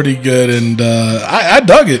it out pretty good, and I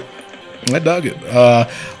dug it.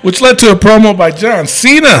 Which led to a promo by John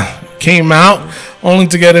Cena. Came out only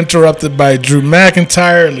to get interrupted by Drew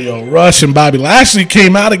McIntyre, Leo Rush, and Bobby Lashley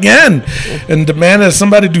came out again and demanded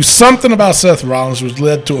somebody do something about Seth Rollins, which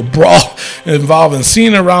led to a brawl involving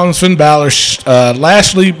Cena, Rollins, Finn Balor,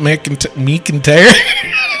 Lashley, McIntyre.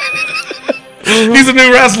 He's a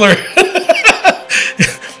new wrestler.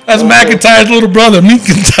 That's McIntyre's little brother,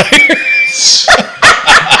 McIntyre.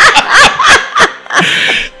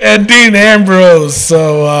 And Dean Ambrose.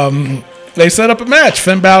 So they set up a match.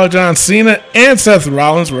 Finn Balor, John Cena, and Seth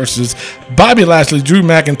Rollins versus Bobby Lashley, Drew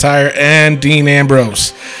McIntyre, and Dean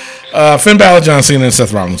Ambrose. Finn Balor, John Cena, and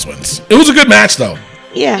Seth Rollins wins. It was a good match, though.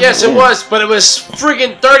 Yeah. Yes, it was, but it was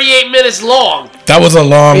freaking 38 minutes long. That was a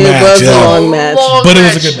long match. It was a long match. But it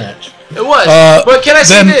was a good match. It was. But can I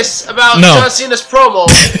say this about John Cena's promo?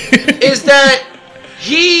 Is that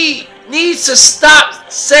he needs to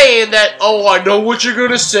stop saying that, oh, I know what you're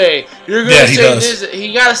going to say. You're going to say this.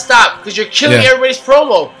 He got to stop because you're killing everybody's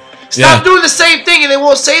promo. Stop doing the same thing and they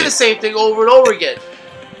won't say the same thing over and over again.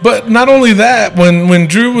 But not only that, when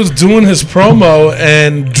Drew was doing his promo,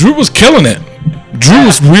 and Drew was killing it. Drew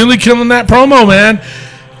was really killing that promo, man.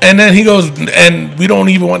 And then he goes, and we don't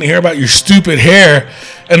even want to hear about your stupid hair.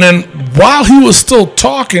 And then while he was still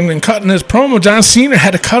talking and cutting his promo, John Cena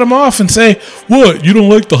had to cut him off and say, what, you don't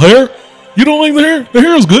like the hair? You don't like the hair? The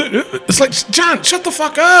hair is good. It's like, John, shut the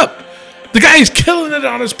fuck up. The guy is killing it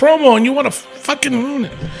on his promo, and you want to fucking ruin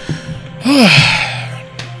it.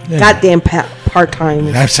 Goddamn part-time.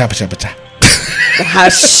 Yeah,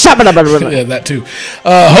 that too.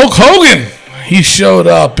 Hulk Hogan. He showed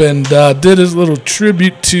up and did his little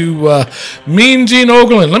tribute to Mean Gene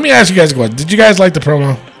Okerlund. Let me ask you guys a question. Did you guys like the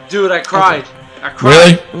promo? Dude, I cried. I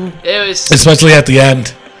cried. Really? It was... Especially at the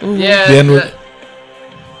end. Yeah. The end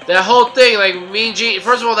that whole thing, like Mean Gene...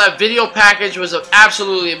 First of all, that video package was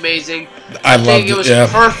absolutely amazing. I loved it. It was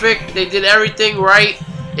perfect. They did everything right.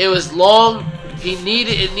 It was long. It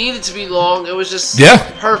needed to be long. It was just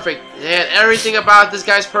perfect. They had everything about this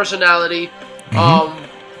guy's personality.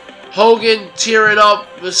 Hogan tearing up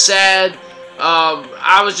was sad.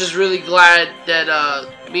 I was just really glad that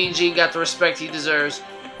Mean Gene got the respect he deserves.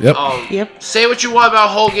 Say what you want about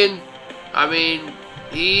Hogan. I mean,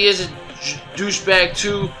 he is a douchebag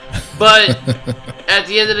too. But at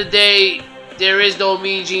the end of the day, there is no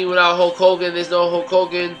Mean Gene without Hulk Hogan. There's no Hulk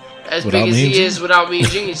Hogan as big as he is without Mean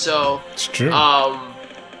Gene. So it's true.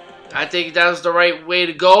 I think that was the right way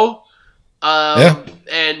to go.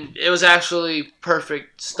 And it was actually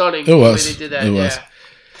perfect, stunning. It was. The way they did that. It was.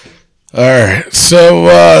 All right.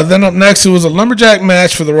 So then up next, it was a lumberjack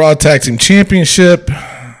match for the Raw Tag Team Championship.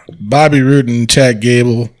 Bobby Roode and Chad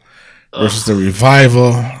Gable versus the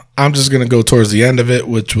Revival. I'm just gonna go towards the end of it,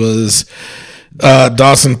 which was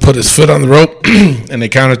Dawson put his foot on the rope and they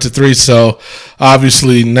counted to 3. So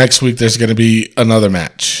obviously next week there's gonna be another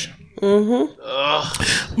match.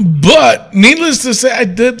 But needless to say, I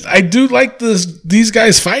do like these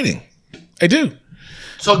guys fighting. I do.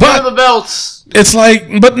 So give them the belts. It's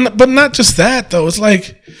like, but not just that though. It's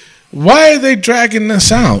like, why are they dragging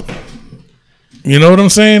this out? You know what I'm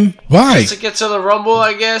saying? Why? Just to get to the Rumble,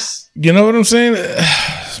 I guess. You know what I'm saying?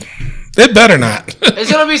 It better not.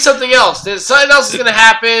 It's gonna be something else. Something else is gonna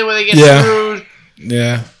happen when they get screwed.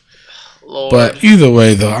 Yeah. Lord. But either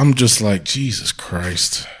way, though, I'm just like, Jesus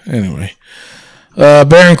Christ. Anyway.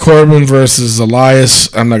 Baron Corbin versus Elias.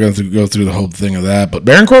 I'm not going to go through the whole thing of that, but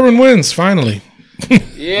Baron Corbin wins, finally.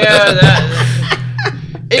 It's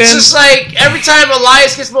just like, every time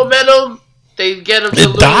Elias gets momentum, they get him to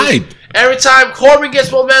lose. Died. Every time Corbin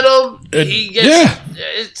gets momentum, he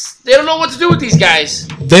gets... They don't know what to do with these guys.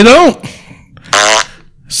 They don't.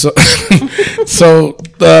 So,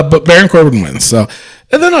 but Baron Corbin wins, so...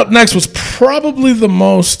 And then up next was probably the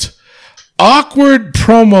most awkward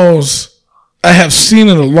promos I have seen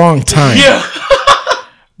in a long time. Yeah.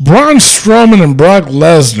 Braun Strowman and Brock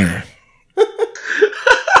Lesnar.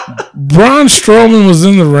 Braun Strowman was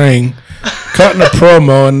in the ring cutting a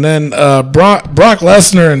promo, and then Brock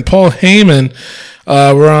Lesnar and Paul Heyman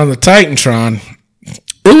were on the Titantron.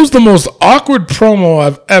 It was the most awkward promo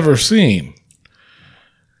I've ever seen.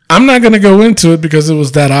 I'm not going to go into it because it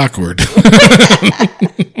was that awkward.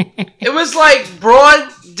 It was like Braun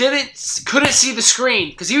couldn't see the screen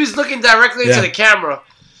because he was looking directly into the camera.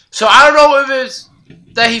 So I don't know if it's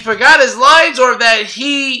that he forgot his lines or that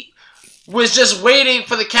he was just waiting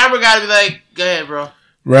for the camera guy to be like, go ahead, bro.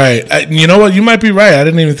 Right. You know what? You might be right. I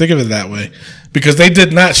didn't even think of it that way. Because they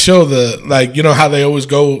did not show you know how they always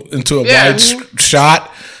go into a wide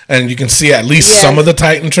shot and you can see at least some of the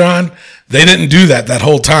Titantron? They didn't do that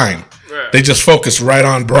whole time. Right. They just focused right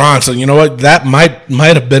on Braun. So you know what? That might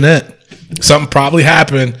have been it. Something probably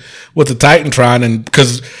happened with the Titantron, and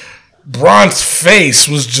because Braun's face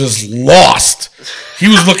was just lost. He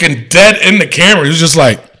was looking dead in the camera. He was just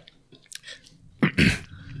like,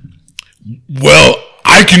 well,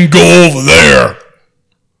 I can go over there.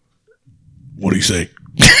 What do you say?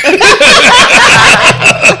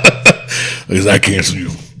 Because I can't see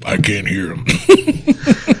him. I can't hear him.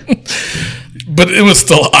 But it was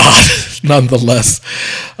still odd, nonetheless.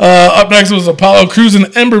 Up next was Apollo Crews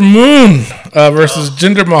and Ember Moon versus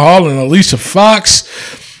Jinder Mahal and Alicia Fox.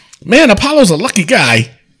 Man, Apollo's a lucky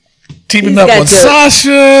guy. Teaming up with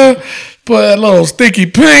Sasha, put a little stinky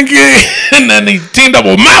pinky, and then he teamed up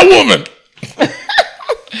with my woman.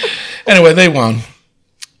 Anyway, they won.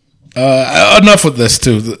 Enough with this,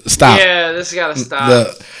 too. Stop. Yeah, this gotta stop.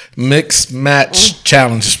 The mixed match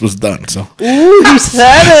challenge was done. So. Ooh, you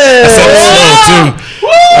said it. I said it slow, too.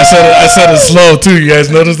 I said it slow, too. You guys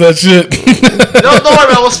notice that shit? Don't worry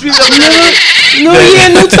about it. We'll speed up. New year,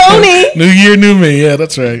 new Tony. New year, new me. Yeah,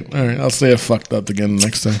 that's right. All right, I'll say it fucked up again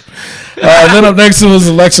next time. Then up next was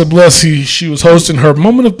Alexa Bliss. She was hosting her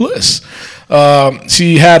Moment of Bliss.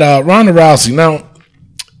 She had Ronda Rousey. Now,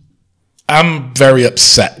 I'm very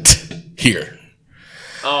upset here.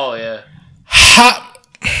 Oh, yeah.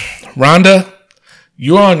 Ronda,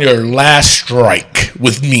 you're on your last strike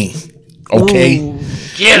with me. Okay? Ooh.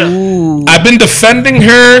 Get her. I've been defending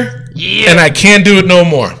her, and I can't do it no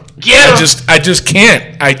more. Get her. I just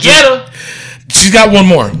can't. Get her. She's got one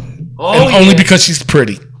more. Oh, and only because she's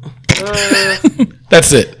pretty.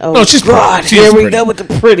 That's it. Oh, no, she's God. pretty. Here we go with the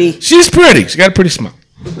pretty. She's pretty. She got a pretty smile.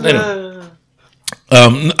 Anyway.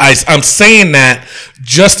 I'm saying that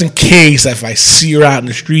just in case if I see her out in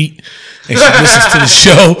the street and she listens to the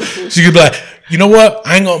show, she could be like, you know what?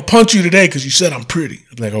 I ain't going to punch you today because you said I'm pretty.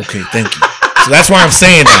 I'm like, okay, thank you. So that's why I'm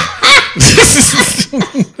saying that.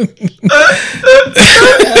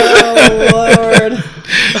 Oh, Lord.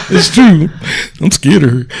 It's true. I'm scared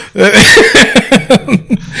of her.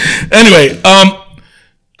 Anyway,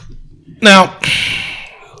 now,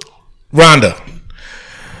 Rhonda,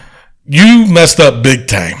 you messed up big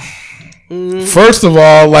time. First of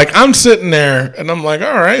all, like I'm sitting there and I'm like,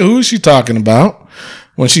 all right, who is she talking about?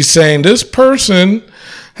 When she's saying this person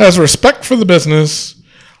has respect for the business,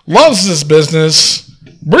 loves this business,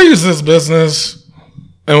 breathes this business,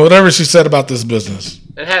 and whatever she said about this business.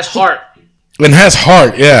 It has heart. And has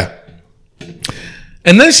heart, yeah.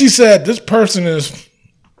 And then she said, this person is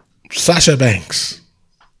Sasha Banks.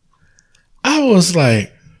 I was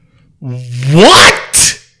like, what?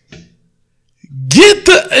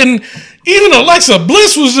 And even Alexa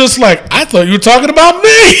Bliss was just like, I thought you were talking about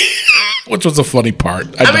me. Which was a funny part.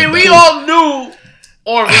 I mean, we all knew,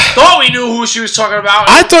 or we thought we knew who she was talking about.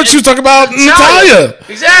 I thought she was talking about Natalya.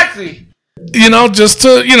 Exactly. You know, just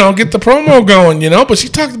to, get the promo going, but she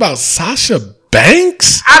talked about Sasha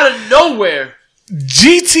Banks? Out of nowhere.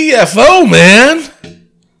 GTFO, man.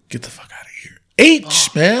 Get the fuck out of here.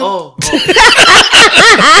 Man.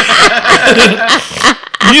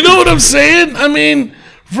 You know what I'm saying? I mean,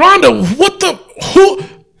 Rhonda,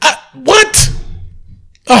 what?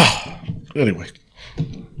 Oh, anyway.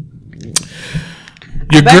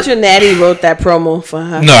 I bet you Natty wrote that promo for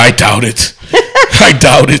her. No, I doubt it.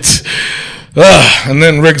 And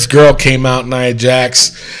then Rick's girl came out, Nia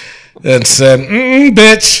Jax, and said,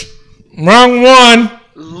 bitch, wrong one.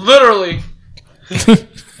 Literally.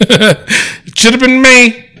 It should have been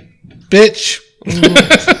me, bitch.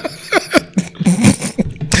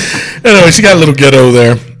 Anyway, she got a little ghetto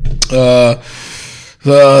there.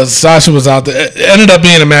 Sasha was out there. It ended up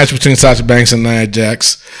being a match between Sasha Banks and Nia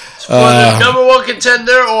Jax. For the number one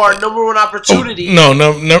contender or number one opportunity?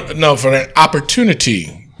 No, for an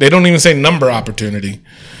opportunity. They don't even say number opportunity.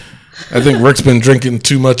 I think Rick's been drinking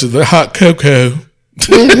too much of the hot cocoa.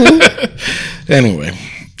 Anyway,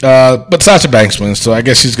 but Sasha Banks wins, so I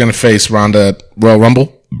guess she's going to face Ronda at Royal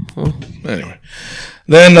Rumble. Anyway,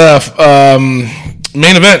 then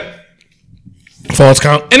main event. Falls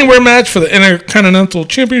Count Anywhere match for the Intercontinental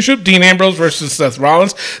Championship. Dean Ambrose versus Seth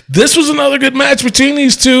Rollins. This was another good match between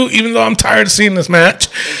these two, even though I'm tired of seeing this match.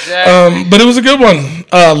 Exactly. But it was a good one.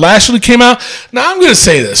 Lashley came out. Now, I'm going to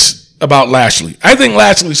say this about Lashley. I think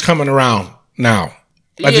Lashley's coming around now.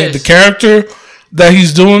 I think the character that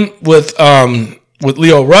he's doing with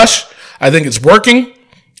Leo Rush, I think it's working.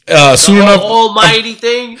 Soon enough, almighty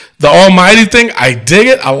thing. The almighty thing. I dig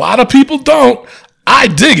it. A lot of people don't. I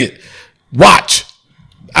dig it. Watch.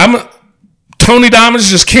 Tony Dominus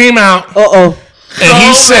just came out. And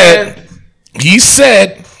he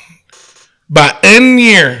said by end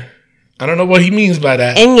year, I don't know what he means by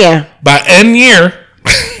that. By end year,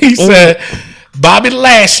 he said Bobby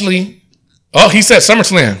Lashley. Oh, he said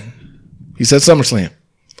SummerSlam.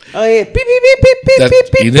 Oh yeah. Beep, beep, beep, beep, beep,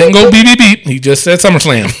 beep, he didn't go beep, beep, beep. He just said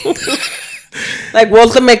SummerSlam. Like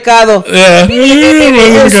Walter Mercado. Yeah.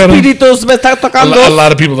 Espíritus me está tocando. A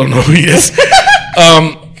lot of people don't know who he is.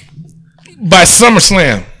 By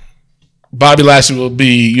SummerSlam, Bobby Lashley will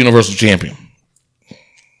be Universal Champion.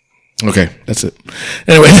 Okay, that's it.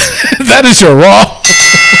 Anyway, that is your Raw.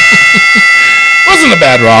 Wasn't a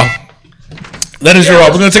bad Raw. That is your Raw.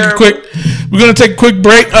 We're gonna take a quick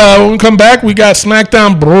break. When we come back, we got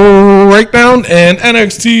SmackDown Breakdown and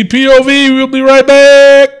NXT POV. We'll be right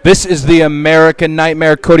back. This is the American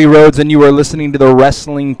Nightmare, Cody Rhodes, and you are listening to the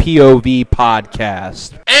Wrestling POV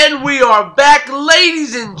podcast. And we are back,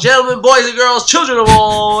 ladies and gentlemen, boys and girls, children of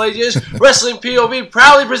all ages. Wrestling POV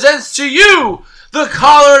proudly presents to you the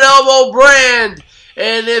Collar and Elbow brand.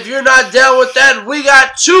 And if you're not down with that, we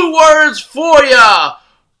got 2 words for ya.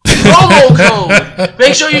 Promo code.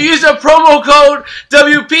 Make sure you use the promo code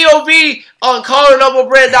WPOV on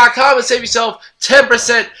collarandelbowbrand.com and save yourself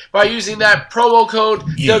 10% by using that promo code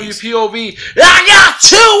WPOV. I got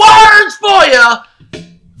 2 words for you.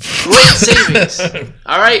 Great savings.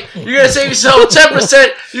 Alright? You're going to save yourself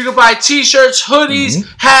 10%. You can buy t-shirts, hoodies,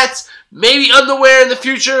 hats, maybe underwear in the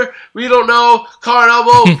future. We don't know. Collar and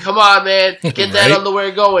Elbow, come on, man. Get that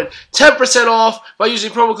underwear going. 10% off by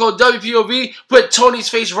using promo code WPOV. Put Tony's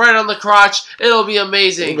face right on the crotch. It'll be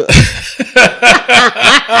amazing. Ladies and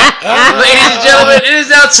gentlemen, it is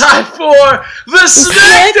now time for the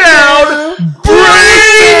SmackDown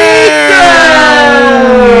Breakdown.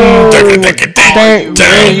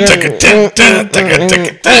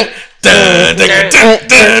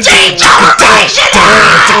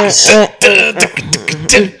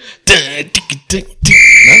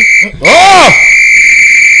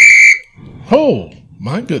 Oh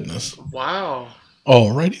my goodness! Wow.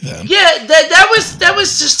 Alrighty then. Yeah, that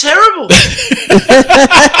was just terrible.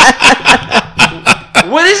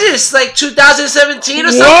 What is this? Like 2017 or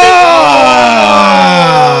something? Wow!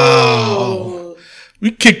 We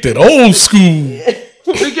kicked it old school.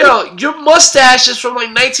 Miguel, your mustache is from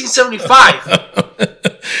like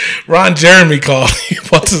 1975. Ron Jeremy called. He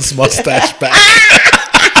wants his mustache back.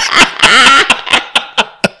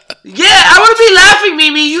 Yeah, I want to be laughing,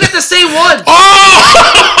 Mimi. You get the same one. Oh!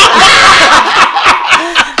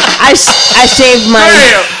 I shaved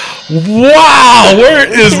mine. Wow! Where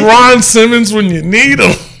is Ron Simmons when you need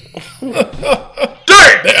him?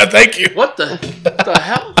 Dirt! Thank you. What the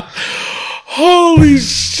hell? Holy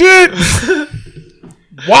shit!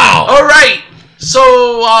 Wow. All right.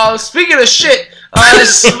 So, speaking of shit,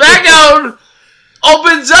 SmackDown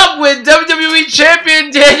opens up with WWE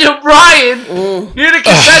Champion Daniel Bryan near the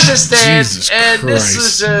concession stand. Jesus and Christ. This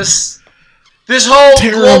is just... This whole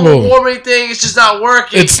global warming thing is just not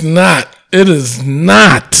working. It's not. It is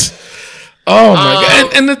not. Oh, my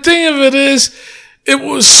God. And the thing of it is, it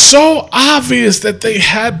was so obvious that they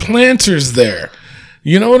had planters there.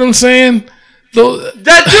 You know what I'm saying?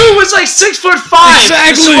 That dude was like 6'5".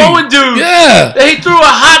 Exactly. The Samoan dude. Yeah. That he threw a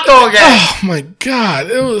hot dog at. Oh my God.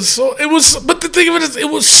 But the thing of it is, it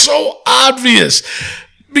was so obvious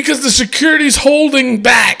because the security's holding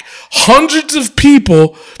back hundreds of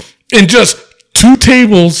people and just 2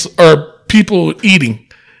 tables are people eating.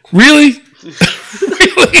 Really?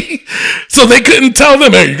 Really? So they couldn't tell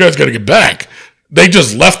them, hey, you guys got to get back. They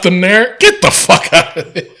just left them there. Get the fuck out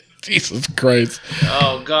of it. Jesus Christ.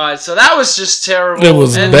 Oh, God. So that was just terrible. It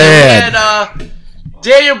was bad. Then we had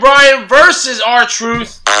Daniel Bryan versus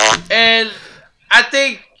R-Truth. And I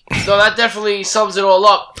think, no, that definitely sums it all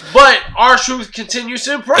up. But R-Truth continues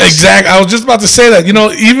to impress. Exactly. I was just about to say that. You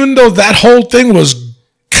know, even though that whole thing was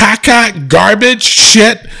caca, garbage,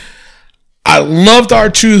 shit, I loved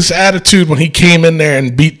R-Truth's attitude when he came in there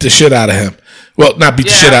and beat the shit out of him. Well, not beat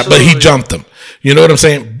the shit out, but he jumped him. You know what I'm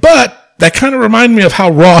saying? But that kind of reminded me of how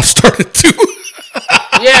Raw started too.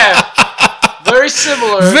 Yeah. Very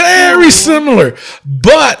similar. Very similar.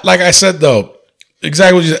 But like I said though,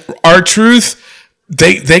 exactly what you said, R-Truth,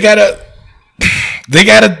 they gotta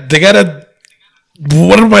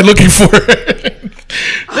what am I looking for?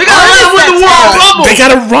 They gotta win the Royal Rumble. They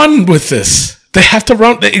gotta run with this. They have to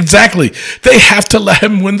run exactly. They have to let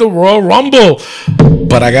him win the Royal Rumble.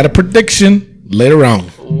 But I got a prediction later on.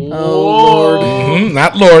 Lord. Mm-hmm.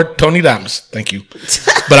 Not Lord, Tony Damas. Thank you.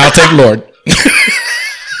 But I'll take Lord.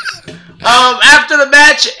 After the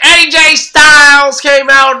match, AJ Styles came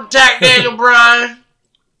out and attacked Daniel Bryan.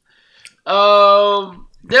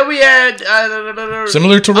 Then we had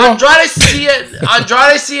Similar to Raw. Andrade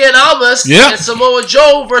Cien Almas and Samoa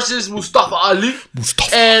Joe versus Mustafa Ali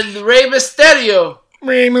and Rey Mysterio.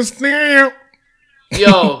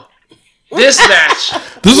 Yo, this match.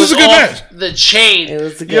 This was a good match. The chain. It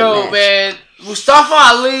was a good match. Man, Mustafa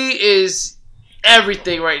Ali is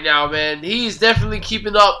everything right now, man. He's definitely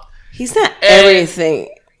keeping up. He's not everything.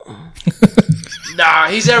 Nah,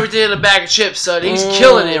 he's everything in a bag of chips, son. He's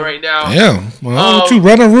killing it right now. Yeah. Well, why don't you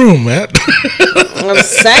run a room, Matt? I'm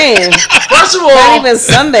saying. First of all, not even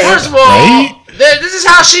Sunday. First of all, right? This is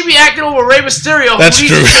how she be acting over Rey Mysterio. That's who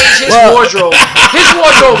true. needs to change his wardrobe. His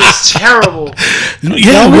wardrobe is terrible.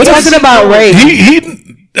 Yeah, We're talking about Ray.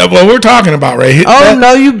 Well, we're talking about Ray.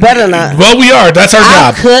 No, you better not. Well, we are. That's our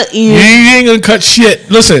I'll job. cut you. You ain't gonna cut shit.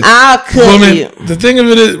 Listen, I'll cut you. The thing of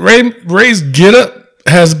it is, Ray's get up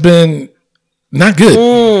has been not good.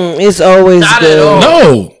 It's always Not good. at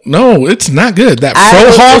all. No, it's not good. That I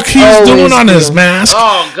faux think hawk it's he's doing always on his good. mask,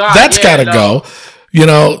 Oh, God, that's yeah, gotta no. go. You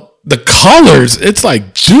know, the colors, it's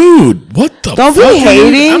like, dude, what the Don't be fuck are you-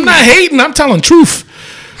 hating. I'm not hating, I'm telling truth.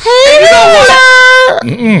 You know what?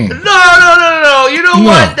 No. You know No.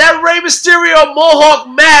 what? That Rey Mysterio Mohawk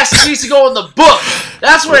mask needs to go in the book.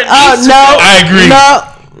 That's where it needs to No. go. I agree.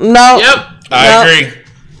 No. Yep. I agree.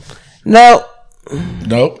 No.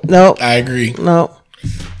 Nope. I agree. No.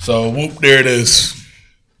 So, whoop, there it is.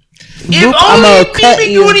 If I'm gonna only cut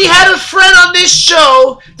Mimi you. Goody had a friend on this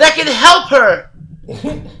show that can help her.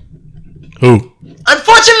 Who?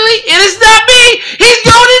 Unfortunately, it is not me. He's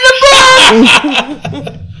going in the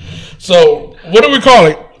book. So, what are we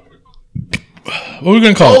calling? What are we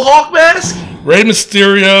going to call it? Mohawk mask? Rey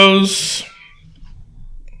Mysterio's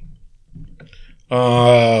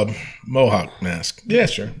Mohawk mask. Yeah,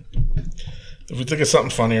 sure. If we think of something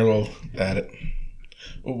funnier, we'll add it.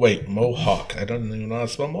 Oh, wait, Mohawk. I don't even know how to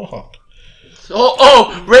spell Mohawk.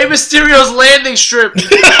 Oh, Rey Mysterio's landing strip.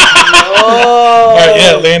 All right,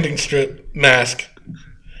 yeah, landing strip mask.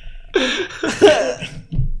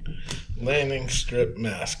 Landing strip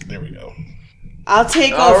mask. There we go. I'll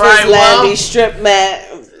take All off right, his well. landing strip mat.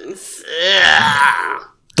 Yeah.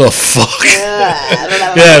 The fuck?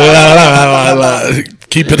 Yeah. Yeah,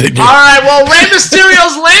 keep it in All here. right, well, Rey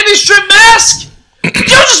Mysterio's landing strip mask. You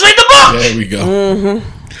just read the book. There we go.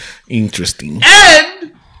 Mm-hmm. Interesting.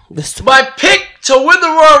 And my pick to win the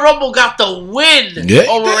Royal Rumble got the win Yeah,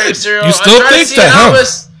 over you Rey did. Mysterio. You still I tried think to see that, huh?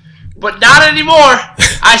 Elvis, but not anymore.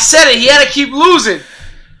 I said it. He had to keep losing.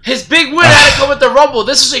 His big win had to come with the Rumble.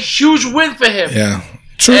 This is a huge win for him. Yeah.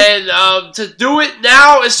 True. And to do it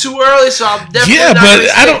now is too early, so I'm definitely Yeah, not but going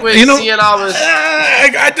to I stick don't- with you know, Cien Almas.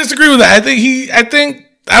 I disagree with that.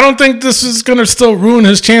 I don't think this is gonna still ruin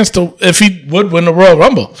his chance to if he would win the Royal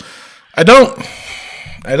Rumble. I don't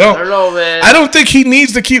I don't know, man. I don't think he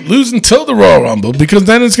needs to keep losing till the Royal Rumble because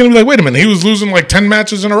then it's gonna be like, wait a minute, he was losing like 10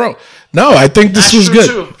 matches in a row. No, I think this That's was true, good.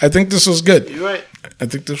 too. I think this was good. You're right. I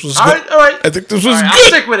think this was All good. right, all right. I think this was All right, good.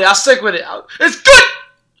 I'll stick with it. It's good.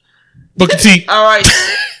 Booker T. All right.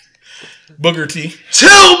 Booker T.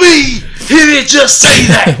 Tell me he didn't just say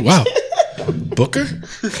that. Wow. Booker?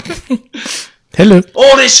 Hello.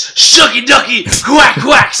 All this shucky ducky quack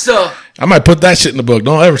quack stuff. I might put that shit in the book.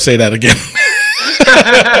 Don't ever say that again.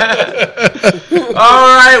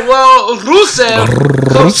 All right, well, Rusev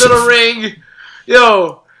comes to the ring.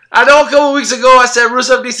 Yo, I know a couple weeks ago I said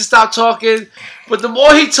Rusev needs to stop talking, but the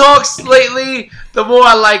more he talks lately, the more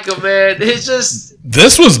I like him, man. It's just,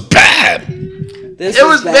 This was bad. it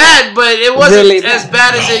was bad, but it wasn't Really as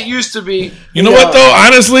bad as it used to be. You know what though?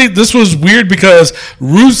 Honestly, this was weird because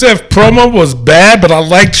Rusev promo was bad, but I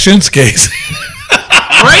liked Shinsuke's.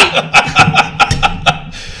 Right?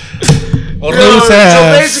 So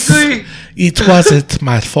Rusev, basically, it wasn't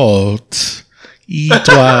my fault. It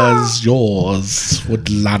was yours with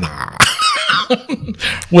Lana.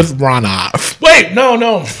 With Rana. Wait, no.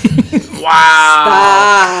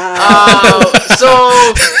 wow. So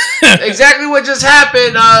exactly what just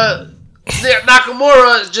happened.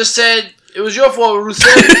 Nakamura just said it was your fault,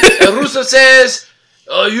 Rusev, and Rusev says,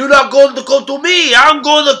 "You're not going to come to me. I'm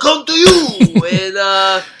going to come to you."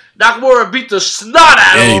 And Nakamura beat the snot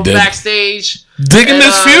out of Yeah, he him did. backstage. Digging And,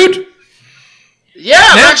 this feud? Yeah,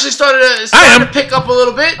 I'm Yeah. actually starting am. to pick up a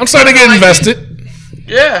little bit. I'm starting to get Like it. invested.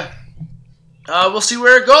 Yeah. We'll see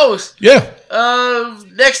where it goes. Yeah.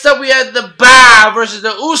 Next up, we had the Bar versus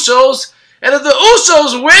the Usos. And if the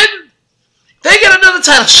Usos win, they get another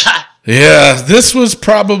title shot. Yeah, this was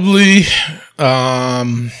probably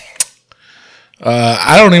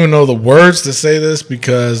I don't even know the words to say this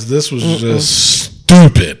because this was just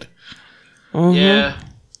stupid. Yeah.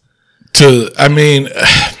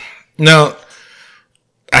 Now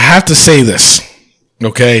I have to say this,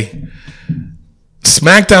 okay?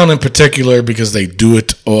 SmackDown in particular because they do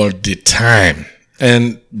it all the time.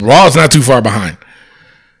 And Raw is not too far behind.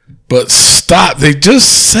 But stop. They just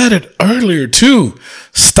said it earlier, too.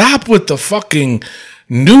 Stop with the fucking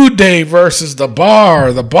New Day versus the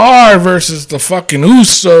Bar versus the fucking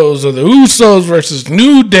Usos, or the Usos versus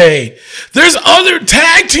New Day. There's other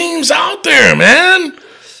tag teams out there, man.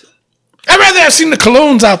 I'd rather have seen the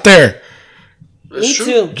Colognes out there. Me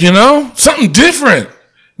too. You know? Something different.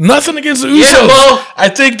 Nothing against the Usos. Yeah, well, I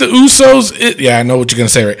think the Usos. I know what you're gonna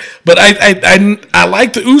say, right? But I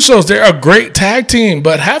like the Usos. They're a great tag team,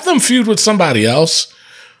 but have them feud with somebody else.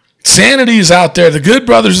 Sanity is out there. The Good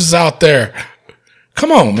Brothers is out there.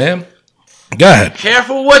 Come on, man. Go ahead.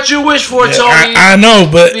 careful what you wish for, Yeah, Tony. I know,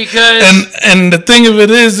 but because and the thing of it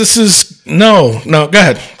is, this is no. Go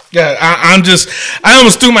ahead. Yeah, I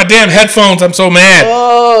almost threw my damn headphones. I'm so mad.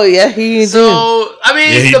 Oh, yeah, he did. so I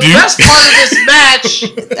mean, Yeah, he the do. best part of this match.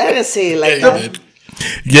 I didn't say it like Yeah,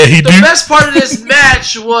 that. he The did. best part of this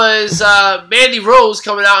match was Mandy Rose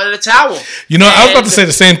coming out in a towel. You know, I was about to say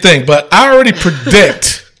the same thing, but I already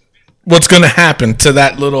predict what's going to happen to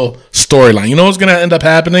that little storyline. You know what's going to end up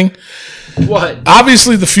happening? What?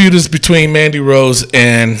 Obviously, the feud is between Mandy Rose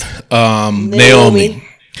and Naomi.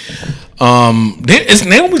 Is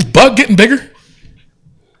Naomi's butt getting bigger?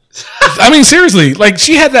 I mean, seriously, like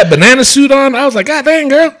she had that banana suit on. I was like, God dang,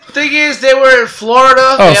 girl. Thing is, they were in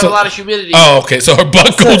Florida. They have so- a lot of humidity. Oh, okay. So her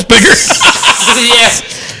butt goes bigger. yeah.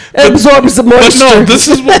 It absorbs the But moisture. no,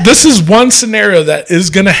 this is one scenario that is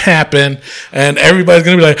gonna happen, and everybody's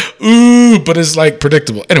gonna be like, ooh, but it's like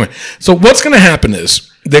predictable. Anyway, so what's gonna happen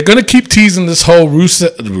is they're gonna keep teasing this whole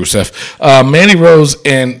Rusev, Mandy Rose,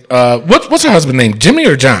 and what's her husband's name? Jimmy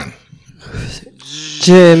or John?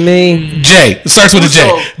 Jimmy. Jay. It starts with a J.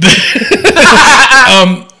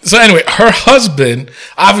 So anyway, her husband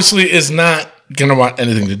obviously is not gonna want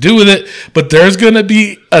anything to do with it, but there's gonna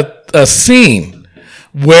be a scene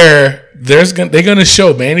where they're gonna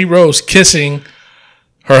show Mandy Rose kissing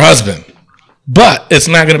her husband, but it's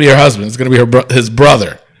not gonna be her husband. It's gonna be his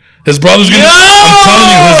brother. His brother's gonna. I'm telling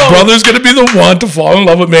you, his brother's gonna be the one to fall in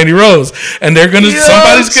love with Mandy Rose, and they're gonna.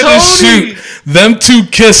 Somebody's gonna Tony. shoot them two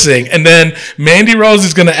kissing, and then Mandy Rose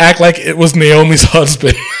is gonna act like it was Naomi's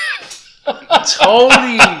husband.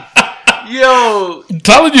 Tony. Yo. I'm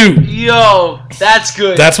telling you, Yo. That's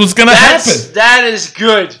good. that's what's gonna happen. That is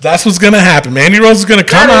good. That's what's gonna happen. Mandy Rose is gonna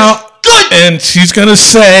come That is out good. and she's gonna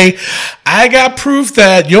say, "I got proof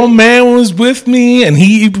that your man was with me and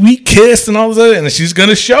we kissed and all this other." And she's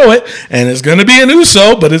gonna show it, and it's gonna be an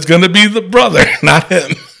Uso, but it's gonna be the brother, not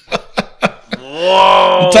him.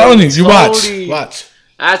 Whoa. I'm telling you, you Tony. watch.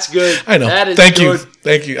 That's good. I know. That is Thank good.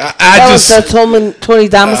 you. I That was just Tony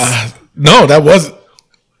Damas. no, that wasn't.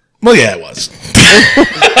 Well, yeah, it was.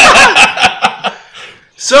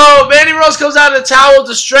 So Mandy Rose comes out in a towel,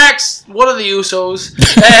 distracts one of the Usos,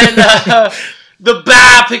 and the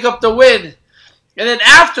Ba pick up the win. And then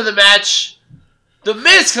after the match, the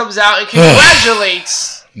Miz comes out and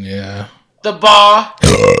congratulates Yeah. the Ba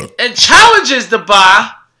and challenges the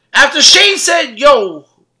Ba after Shane said, "Yo,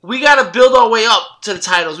 we gotta build our way up to the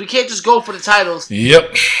titles. We can't just go for the titles."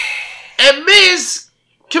 Yep. And Miz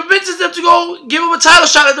convinces them to go give him a title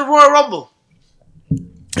shot at the Royal Rumble.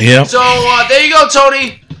 Yep. So there you go,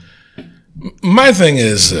 Tony. My thing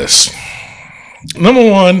is this. Number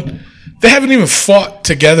one, they haven't even fought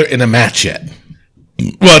together in a match yet.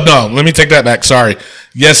 Well, no, let me take that back. Sorry.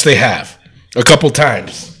 Yes, they have. A couple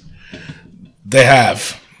times. They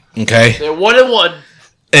have. Okay? They're 1-1.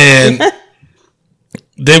 And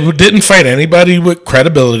they didn't fight anybody with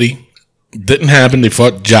credibility. Didn't happen. They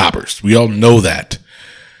fought jobbers. We all know that.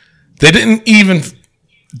 They didn't even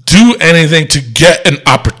do anything to get an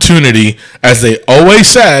opportunity, as they always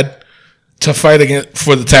said, to fight again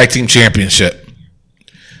for the tag team championship.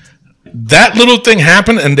 That little thing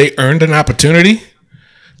happened and they earned an opportunity.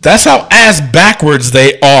 That's how ass backwards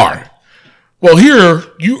they are. Well, here,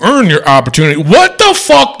 you earn your opportunity. What the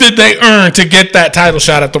fuck did they earn to get that title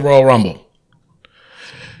shot at the Royal Rumble?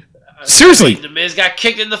 Seriously. The Miz got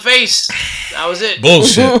kicked in the face. That was it.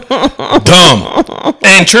 Bullshit. Dumb.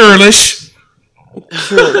 And churlish.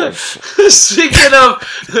 Speaking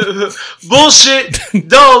of bullshit,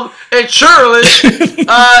 dumb, and churlish,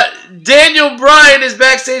 Daniel Bryan is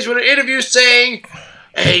backstage with an interview saying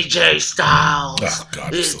AJ Styles Oh,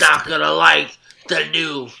 God, is so not going to like the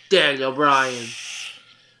new Daniel Bryan.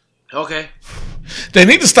 Okay. They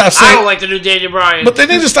need to stop I saying don't like the new Daniel Bryan. But they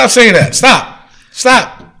need to stop saying that. Stop.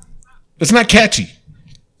 Stop. It's not catchy.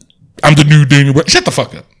 I'm the new Daniel Bryan. Shut the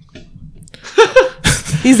fuck up.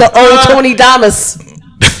 He's the old Tony Damas.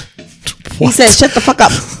 He What? said, "Shut the fuck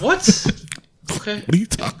up." What? Okay. What are you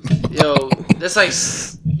talking about? Yo, that's like,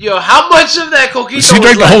 how much of that coquito She was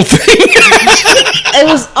drank the left? whole thing. It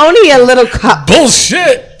was only a little cup.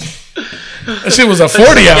 Bullshit. That shit was a 40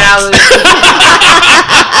 ounce. Gallon.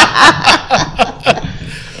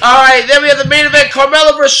 All right, then we have the main event: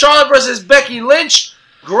 Carmella versus Charlotte versus Becky Lynch.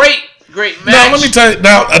 Great match. Now let me tell you.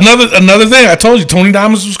 Now another thing. I told you Tony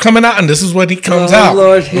Damas was coming out, and this is when he comes out.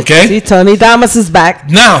 Lord. Okay. See, Tony Damas is back.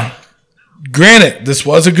 Now, granted, this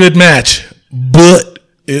was a good match, but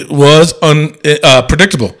it was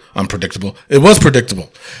predictable. Unpredictable. It was predictable.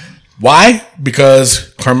 Why?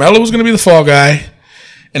 Because Carmella was going to be the fall guy.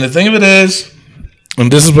 And the thing of it is,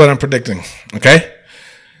 and this is what I'm predicting, okay?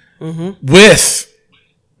 Mm-hmm. With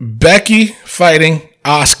Becky fighting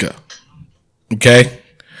Asuka, okay?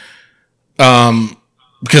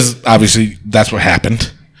 Because obviously that's what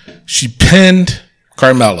happened. She pinned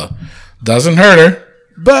Carmella. Doesn't hurt her,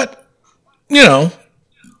 but, you know,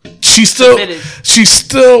 she's still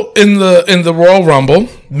in the Royal Rumble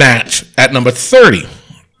match at number 30.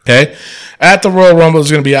 Okay, at the Royal Rumble is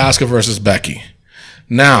going to be Asuka versus Becky.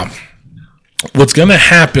 Now, what's going to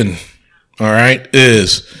happen, all right,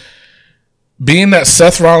 is being that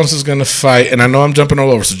Seth Rollins is going to fight, and I know I'm jumping all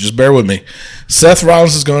over, so just bear with me. Seth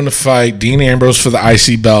Rollins is going to fight Dean Ambrose for the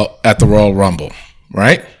IC belt at the Royal Rumble,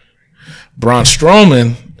 right? Braun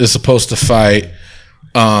Strowman is supposed to fight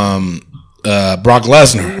Brock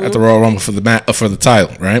Lesnar at the Royal Rumble for the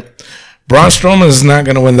title, right? Braun Strowman is not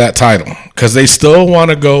going to win that title because they still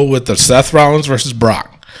want to go with the Seth Rollins versus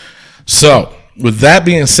Brock. So, with that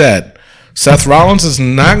being said, Seth Rollins is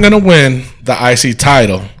not going to win the IC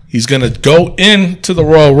title. He's going to go into the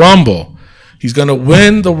Royal Rumble. He's going to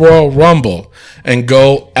win the Royal Rumble and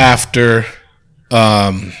go after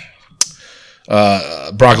Brock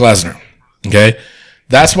Lesnar. Okay?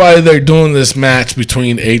 That's why they're doing this match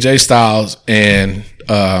between AJ Styles and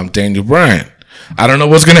Daniel Bryan. I don't know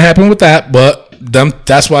what's going to happen with that, but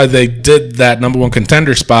that's why they did that number one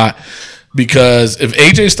contender spot, because if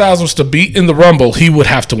AJ Styles was to beat in the Rumble, he would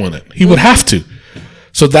have to win it. He would have to.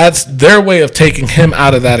 So that's their way of taking him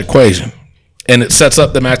out of that equation. And it sets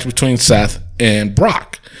up the match between Seth and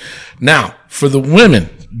Brock. Now, for the women,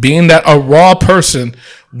 being that a Raw person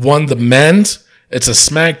won the men's, it's a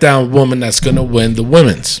SmackDown woman that's going to win the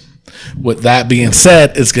women's. With that being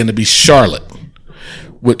said, it's going to be Charlotte.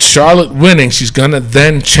 With Charlotte winning, she's going to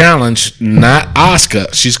then challenge not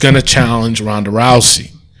Asuka. She's going to challenge Ronda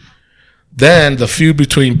Rousey. Then the feud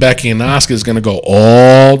between Becky and Asuka is going to go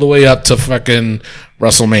all the way up to fucking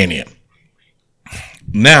WrestleMania.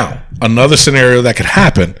 Now, another scenario that could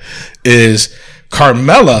happen is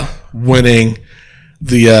Carmella winning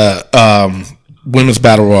the Women's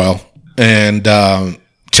Battle Royal and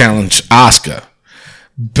challenge Asuka.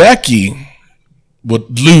 Becky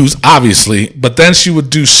would lose, obviously, but then she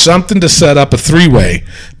would do something to set up a three-way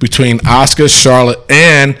between Asuka, Charlotte,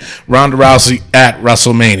 and Ronda Rousey at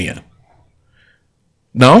WrestleMania.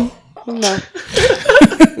 No? No.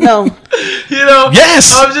 No. You know,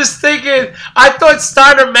 yes. I'm just thinking, I thought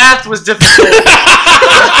Steiner math was difficult.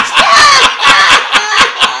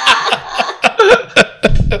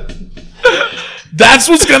 That's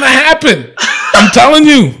what's going to happen. I'm telling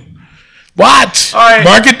you. Watch. All right.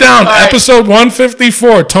 Mark it down. All right. Episode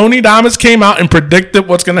 154. Tony Diamonds came out and predicted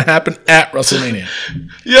what's going to happen at WrestleMania.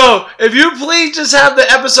 Yo, if you please just have the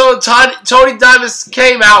episode Tony Diamonds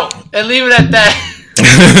came out and leave it at that.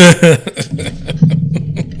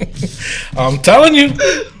 I'm telling you.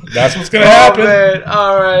 That's what's going to happen. Man.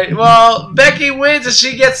 All right. Well, Becky wins and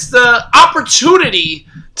she gets the opportunity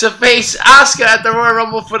to face Asuka at the Royal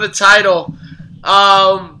Rumble for the title.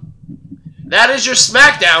 That is your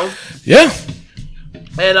SmackDown. Yeah.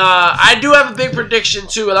 And I do have a big prediction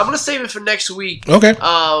too, and I'm gonna save it for next week. Okay.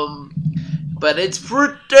 But it's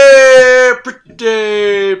pretty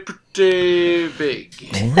big.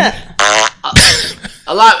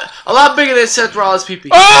 a lot bigger than Seth Rollins' PP.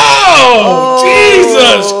 Oh,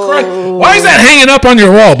 Jesus Christ! Why is that hanging up on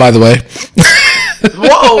your wall? By the way.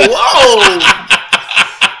 Whoa!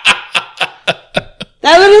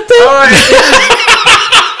 That little thing. All right.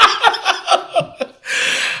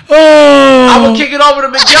 Oh. I will kick it over to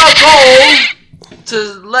Miguel Cole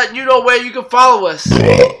to let you know where you can follow us.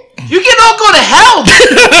 You can all go to hell.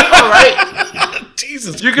 All right.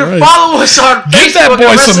 Jesus You can Christ. follow us on Give Facebook that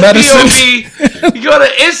boy at some Wrestling medicine. POV. You go to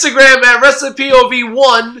Instagram at Wrestling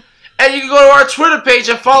POV1, and you can go to our Twitter page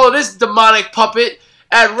and follow this demonic puppet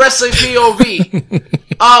at Wrestling POV.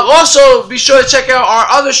 Also, be sure to check out our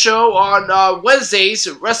other show on Wednesdays,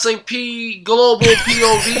 Wrestling P Global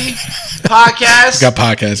POV podcast. Got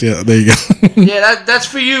podcast, yeah. There you go. Yeah, that's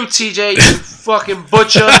for you, TJ, you fucking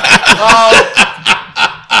butcher.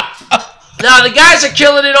 Now, the guys are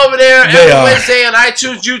killing it over there every Wednesday on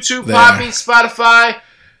iTunes, YouTube, Podbean, Spotify,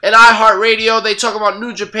 and iHeartRadio. They talk about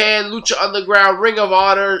New Japan, Lucha Underground, Ring of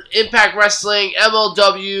Honor, Impact Wrestling,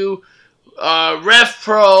 MLW, Rev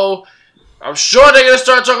Pro. I'm sure they're going to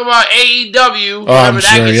start talking about AEW whenever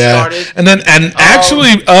that gets started. And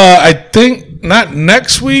actually, I think not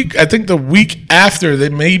next week. I think the week after they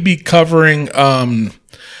may be covering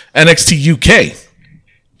NXT UK.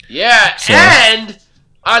 Yeah, so. And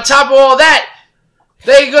on top of all that,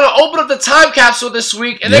 They're going to open up the time capsule this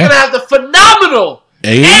week, and they're going to have the phenomenal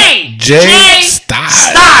AJ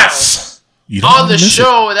Styles on the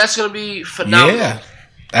show, and that's going to be phenomenal. Yeah,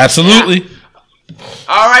 absolutely. Yeah.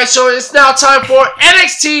 All right, so it's now time for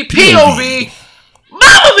NXT POV.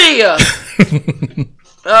 Mamma Mia!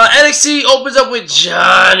 NXT opens up with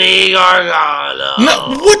Johnny Gargano.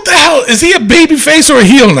 No, what the hell? Is he a babyface or a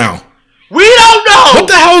heel now? We don't know. What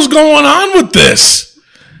the hell's going on with this?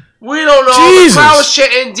 We don't know. Jesus. The crowd was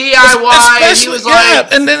chanting DIY, and he was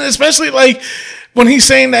like... and then especially like when he's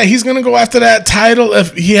saying that he's going to go after that title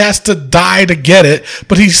if he has to die to get it,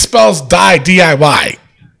 but he spells die DIY.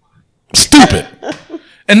 Stupid.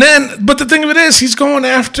 And then, but the thing of it is, he's going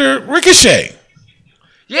after Ricochet.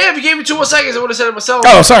 Yeah, if you gave me 2 more seconds, I would have said it myself.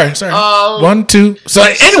 Oh, sorry. 1, 2. So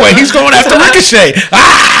anyway, he's going after Ricochet.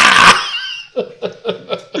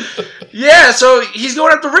 Yeah, so he's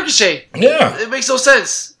going after Ricochet. Yeah. It makes no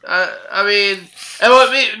sense. I mean, and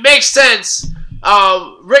what makes sense,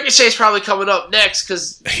 Ricochet's probably coming up next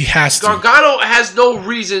because he has to. Gargano has no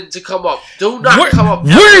reason to come up. Do not come up.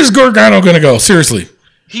 Where is Gargano going to go? Seriously.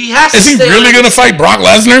 He has to Is he really going to fight Brock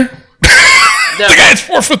Lesnar? No. The guy's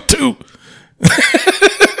 4'2".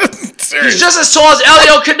 He's just as tall as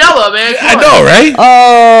Elio Canella, man. I know, right?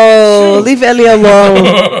 Oh, leave Elio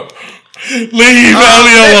alone. Leave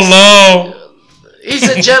Elio alone. He's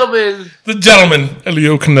a gentleman. The gentleman,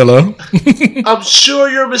 Elio Canella. I'm sure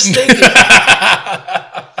you're mistaken.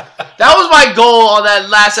 That was my goal on that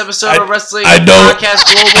last episode of Wrestling Podcast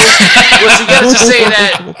Global, was to get us to say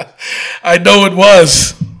that. I know it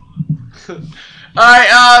was.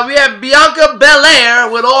 Alright, we have Bianca Belair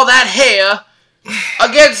with all that hair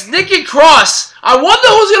against Nikki Cross. I wonder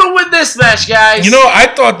who's going to win this match, guys. You know, I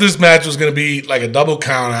thought this match was going to be like a double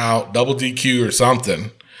count out, double DQ or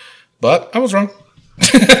something. But I was wrong.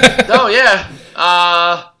 Oh, yeah.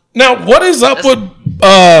 Now, what is up with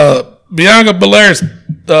Bianca Belair's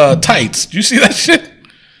tights? Do you see that shit?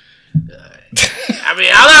 I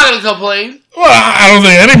mean, I'm not going to complain. Well, I don't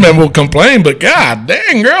think any man will complain, but god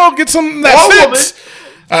dang, girl, get something that fits.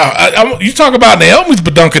 You talk about Naomi's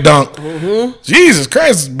badunkadunk. Mm-hmm. Jesus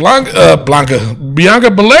Christ,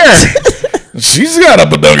 Bianca Belair. She's got a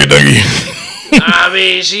badunkadunky. I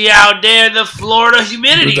mean, she out there in the Florida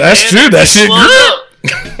humidity. That's true. That shit good.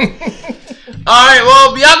 All right,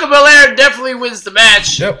 well, Bianca Belair definitely wins the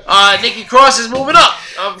match. Yep. Nikki Cross is moving up.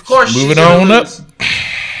 Of course, moving on up.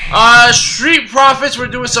 Street Profits were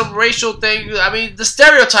doing some racial thing. I mean, the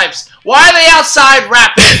stereotypes. Why are they outside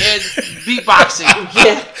rapping and beatboxing?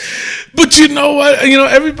 Yeah. But you know what? You know,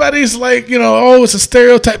 everybody's like, you know, oh, it's a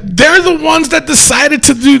stereotype. They're the ones that decided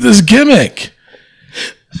to do this gimmick.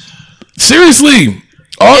 Seriously.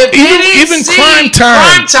 Even Crime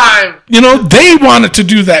Time. You know, they wanted to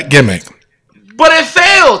do that gimmick. But it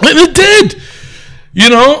failed. And it did. You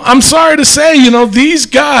know, I'm sorry to say, you know, these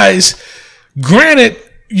guys, granted,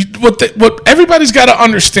 what everybody's got to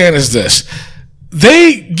understand is this.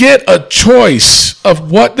 They get a choice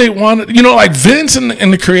of what they want. You know, like Vince and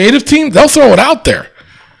the creative team, they'll throw it out there.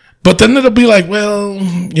 But then it'll be like, well,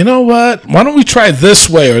 you know what? Why don't we try this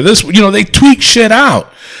way or this? You know, they tweak shit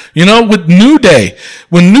out. You know, with New Day.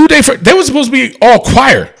 When New Day, they were supposed to be all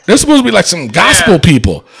choir. They're supposed to be like some gospel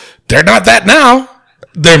people. They're not that now.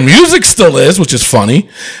 Their music still is, which is funny.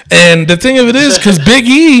 And the thing of it is, because Big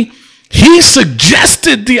E, he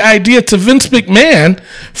suggested the idea to Vince McMahon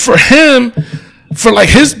for like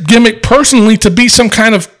his gimmick personally to be some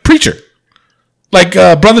kind of preacher. Like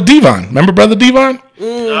Brother Devon. Remember Brother Devon?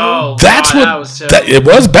 Oh, that's it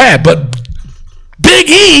was bad, but Big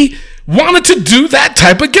E wanted to do that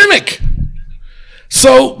type of gimmick.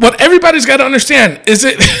 So what everybody's got to understand is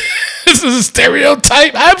this is a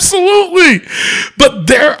stereotype? Absolutely. But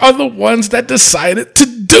there are the ones that decided to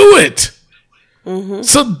do it. Mm-hmm.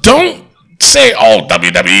 So don't say, oh,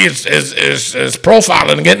 WWE is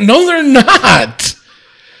profiling again. No, they're not.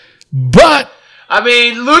 But I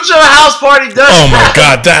mean, Lucha House Party does. Oh my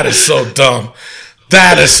God, that is so dumb.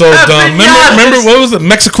 That is so dumb. Remember what was it?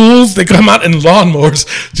 Mexicools? They come out in lawnmowers.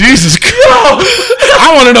 Jesus Christ.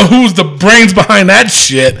 I want to know who's the brains behind that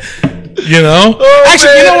shit. You know? Oh,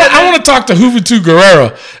 actually, man. You know what? I want to talk to Juventud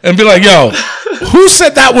Guerrero and be like, yo, who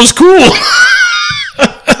said that was cool?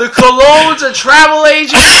 The Colognes and travel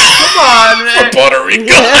agents? Come on, man. For Puerto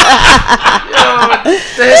Rico.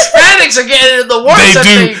 The Hispanics are getting the worst.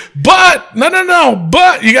 They do. But, no.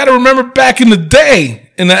 But you got to remember back in the day,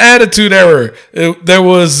 in the Attitude Era, there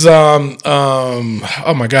was,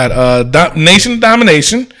 oh my God, Nation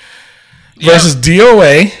Domination versus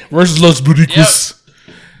DOA versus Los Buricos.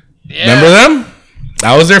 Yep. Remember them?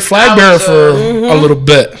 I was their flag bearer for a little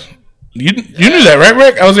bit. You knew that, right,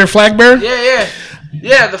 Rick? I was their flag bearer? Yeah.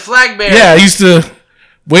 Yeah, the flag bearer. Yeah, I used to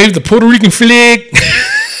wave the Puerto Rican flag.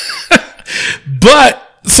 But,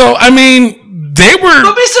 so, I mean, they were...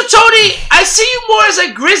 But Mr. Tony, I see you more as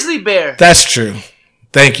a grizzly bear. That's true.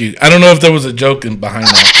 Thank you. I don't know if there was a joke behind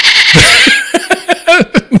that.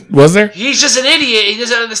 Was there? He's just an idiot. He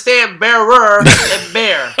doesn't understand bearer and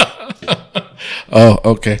bear. Oh,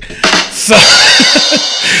 okay. So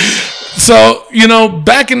you know,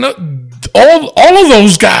 back in the all of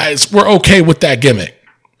those guys were okay with that gimmick.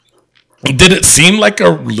 Did it seem like a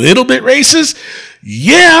little bit racist?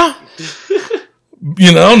 Yeah.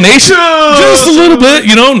 You know, Nation, just a little bit.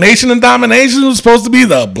 You know, Nation and Domination was supposed to be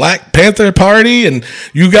the Black Panther Party, and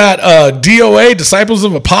you got DOA, Disciples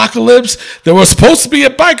of Apocalypse. There was supposed to be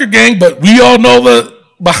a biker gang, but we all know the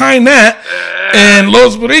behind that. And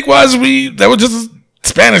Los Boricuas, that was just a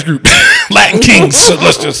Spanish group, Latin Kings. So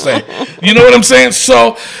let's just say, you know what I'm saying.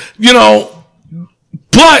 So, you know,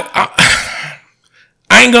 but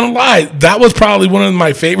I ain't gonna lie, that was probably one of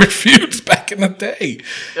my favorite feuds back in the day.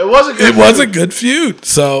 It was a good It was a good feud.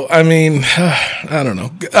 So, I mean, I don't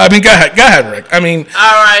know. I mean, go ahead, Rick. I mean,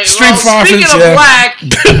 all right. Street Speaking Profits, of yeah. Black,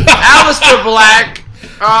 Aleister Black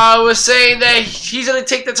was saying that he's going to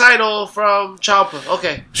take the title from Ciampa.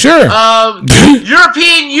 Okay. Sure.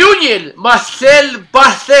 European Union, Marcel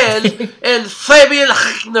Barthel and Fabian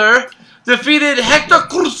Aichner defeated Hector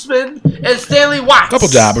Cruzman and Stanley Watts. Couple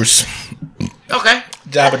jobbers. Okay.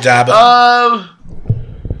 Jabba.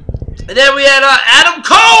 And then we had Adam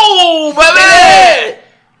Cole, baby!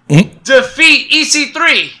 Defeat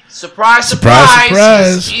EC3. Surprise.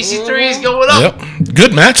 Surprise. EC3 is going up. Yep.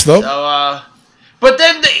 Good match, though. So, but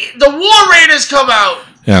then the War Raiders come out.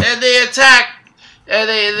 Yeah. And they attack. And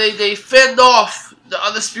they fend off the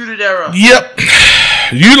Undisputed Era. Yep.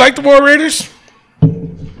 You like the War Raiders?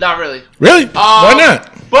 Not really. Really? Why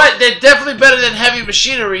not? But they're definitely better than Heavy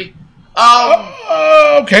Machinery.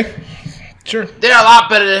 Okay. Sure. They're a lot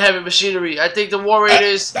better than Heavy Machinery. I think the War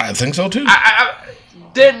Raiders... I think so, too.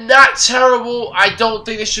 They're not terrible. I don't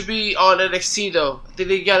think they should be on NXT, though. I think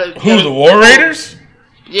they gotta... Who, the War Raiders?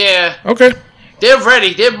 Yeah. Okay. They're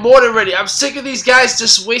ready. They're more than ready. I'm sick of these guys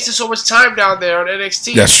just wasting so much time down there on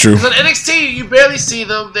NXT. That's true. Because on NXT, you barely see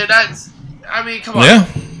them. They're not... I mean, come on. Yeah.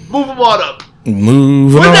 Move them on up.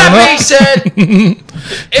 Moving With on that being up. said,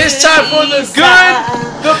 it's time for the good,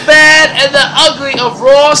 the bad, and the ugly of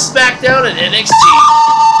Raw, SmackDown, and NXT.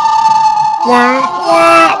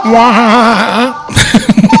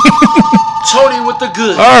 Tony with the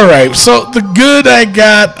good. All right, so the good I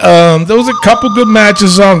got, there was a couple good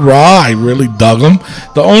matches on Raw. I really dug them.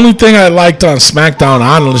 The only thing I liked on SmackDown,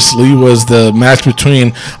 honestly, was the match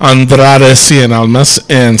between Andrade Cien Almas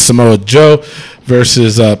and Samoa Joe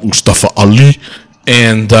versus Mustafa Ali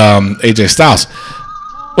and AJ Styles.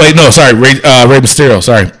 Wait, no, sorry, Rey Mysterio.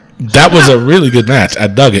 Sorry, that was a really good match. I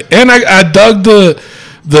dug it, and I dug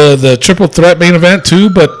the triple threat main event too.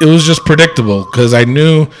 But it was just predictable because I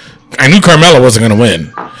knew Carmella wasn't going to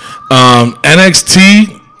win.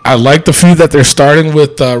 NXT, I like the feud that they're starting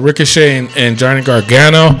with Ricochet and Johnny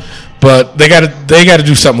Gargano, but they got to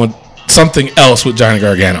do something else with Johnny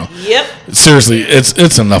Gargano. Yep. Seriously,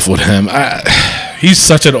 it's enough with him. He's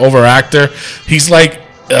such an overactor. He's like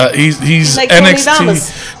he's like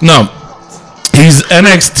NXT. No, he's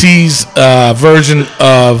NXT's version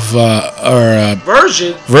of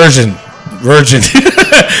version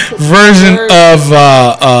of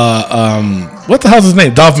what the hell's his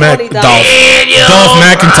name? Dolph McIntyre.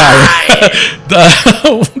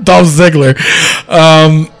 Dolph Ziggler.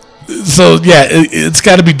 So yeah, it's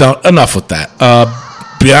got to be done. Enough with that.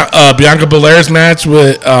 Bianca Belair's match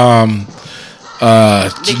with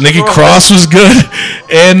Nikki Cross was good,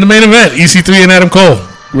 and the main event EC3 and Adam Cole,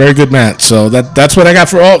 very good match. So that's what I got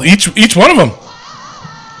for each one of them.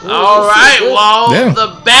 All right, well, Yeah.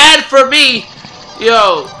 the bad for me,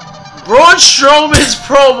 Braun Strowman's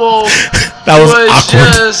promo That was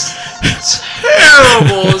awkward. just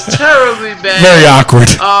terrible. It was terribly bad. Very awkward.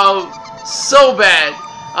 So bad.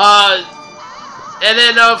 And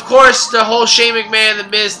then, of course, the whole Shane McMahon, The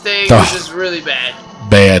Miz thing was just really bad.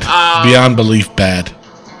 Bad. Beyond belief bad.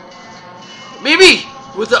 Mimi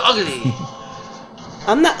with the ugly.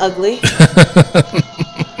 I'm not ugly.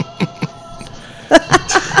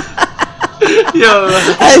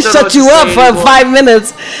 I shut you up for 5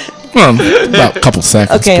 minutes. About a couple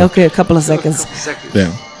seconds. Okay, a couple of seconds.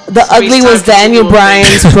 Yeah. The ugly was Daniel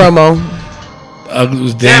Bryan's promo. Ugly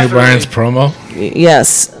was Daniel Bryan's promo.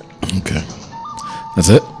 Yes. Okay. That's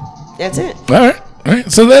it. That's it. All right.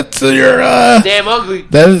 So that's your damn ugly.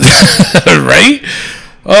 That is right.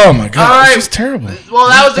 Oh my god, All right. this is terrible. Well,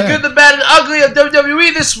 that was the good, the bad, and ugly of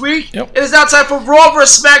WWE this week. Yep. It is now time for Raw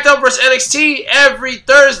vs. SmackDown vs. NXT. Every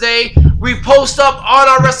Thursday, we post up on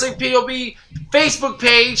our Wrestling POV Facebook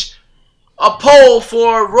page a poll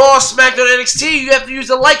for Raw, SmackDown, and NXT. You have to use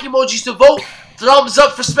the like emojis to vote. Thumbs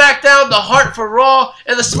up for SmackDown, the heart for Raw,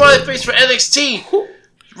 and the smiley face for NXT.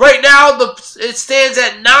 Right now, it stands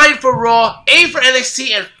at 9 for Raw, 8 for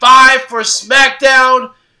NXT, and 5 for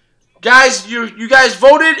SmackDown. Guys, you guys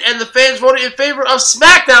voted, and the fans voted in favor of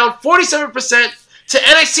SmackDown, 47%, to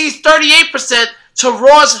NXT's 38%, to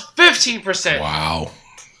Raw's 15%. Wow.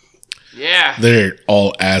 Yeah. They're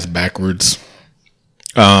all ass backwards.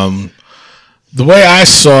 The way I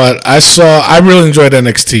saw it, I really enjoyed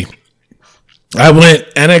NXT. I went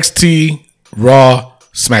NXT, Raw,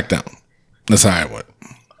 SmackDown. That's how I went.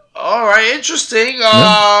 All right, interesting.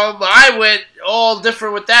 I went all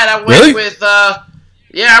different with that. I went Really? with, I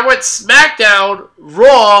went SmackDown,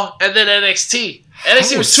 Raw, and then NXT.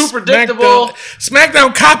 NXT was too predictable.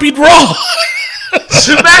 SmackDown copied Raw.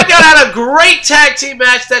 SmackDown had a great tag team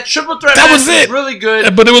match. That triple threat That match was it. really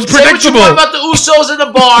good. But it was Say what you predictable. want about the Usos in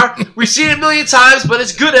the bar. We've seen it a million times, but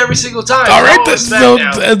it's good every single time. All right, Raw and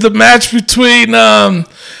SmackDown. the match between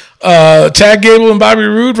Chad Gable and Bobby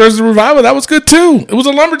Roode versus the Revival, that was good too. It was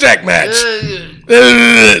a lumberjack match.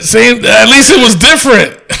 Same. At least it was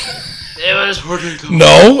different. It was predictable.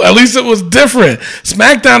 No, at least it was different.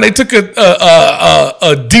 SmackDown, they took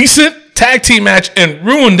a decent tag team match and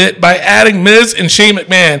ruined it by adding Miz and Shane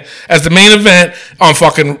McMahon as the main event on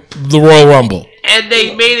fucking the Royal Rumble. And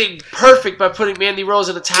they made it perfect by putting Mandy Rose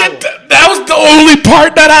in a towel. That was the only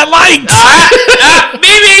part that I liked.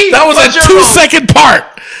 Maybe That was a 2-second part.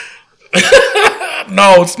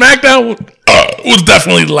 No, SmackDown was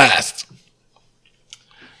definitely last.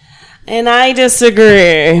 And I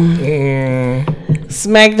disagree.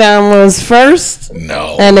 SmackDown was first,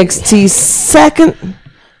 No. NXT second,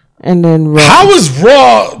 and then Raw. How was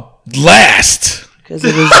Raw last? Because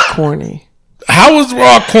it was corny. How was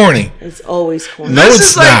Raw corny? It's always corny. No, This it's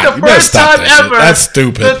is like not. the You better first stop time that shit. ever. That's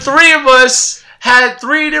stupid. The three of us had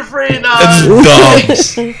three different.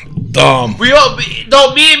 It's dumb. We all,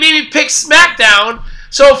 no, me and Mimi picked SmackDown.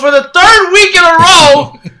 So for the third week in a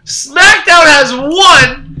row, SmackDown has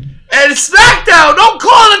won. And SmackDown, don't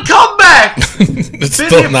call it a comeback. It's Been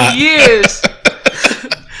still here not. for years.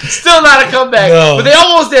 Still not a comeback. No. But they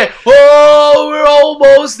almost there. Oh, we're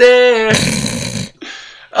almost there.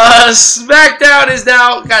 SmackDown is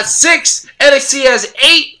now got 6. NXT has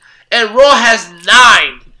 8. And Raw has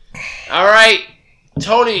 9. All right,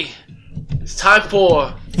 Tony, it's time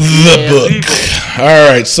for The book. All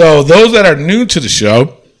right, so those that are new to the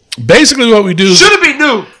show, basically what we do. Should it be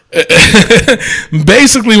new?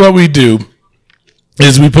 Basically, what we do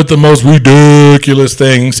is we put the most ridiculous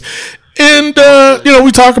things, and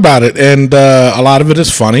we talk about it, and a lot of it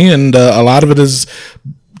is funny, and a lot of it is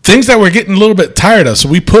things that we're getting a little bit tired of. So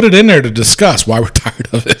we put it in there to discuss why we're tired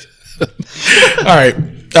of it. All right,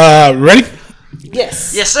 ready?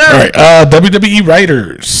 Yes. Yes, sir. All right, WWE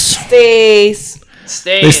writers, Stays.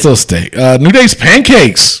 Stay. they still stay. New Day's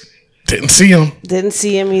Pancakes, didn't see them, Didn't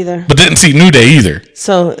see him either. but didn't see New Day either.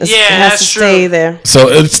 So it Yeah, has that's to stay true. there. So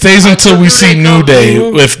it stays until we New see Day New comes. Day.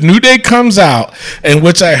 If New Day comes out, and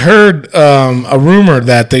which I heard a rumor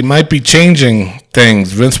that they might be changing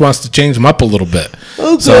things. Vince wants to change them up a little bit.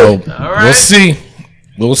 Okay. So right. we'll see.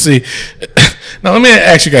 We'll see. Now let me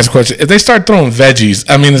ask you guys a question. If they start throwing veggies,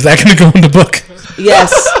 I mean, is that going to go in the book?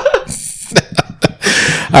 Yes.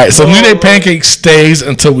 All right. So New Day Pancake stays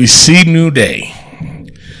until we see New Day.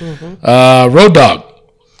 Road Dogg.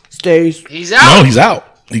 Stays. He's out. No, he's out.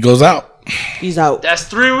 He goes out. He's out. That's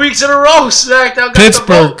 3 weeks in a row. SmackDown got the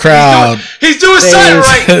Pittsburgh vote. crowd. He's doing something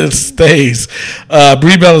right. It stays.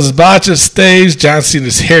 Brie Bella's Botcha stays. John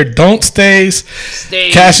Cena's hair don't stays.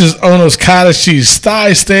 Stays. Cassius Ohno's Kadachi's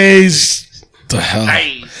thigh stays. The hell.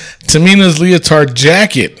 Stays. Tamina's leotard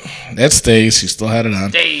jacket. That stays. She still had it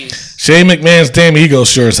on. Stays. Shane McMahon's damn ego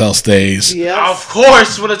sure as hell stays. Yeah. Of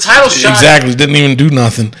course, with a title shot. Exactly. Didn't even do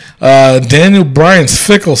nothing. Daniel Bryan's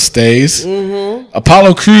fickle stays.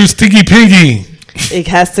 Apollo Crews Stinky Pinky. It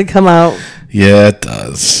has to come out. Yeah, it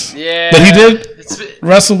does. Yeah. But he did It's-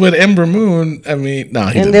 wrestle with Ember Moon. I mean, no, he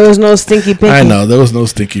And didn't. there was no stinky pinky. I know there was no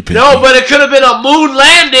Stinky Pinky. No, but it could have been a moon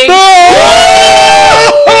landing.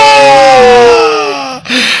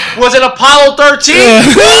 Was it Apollo 13?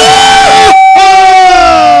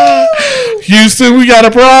 Houston, we got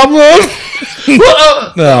a problem.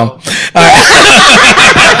 No.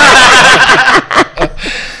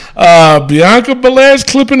 Bianca Belair's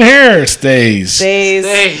clipping hair stays. Stays.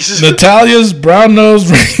 Stays. Natalia's brown nosed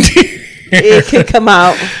reindeer. It can come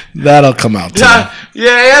out. That'll come out too.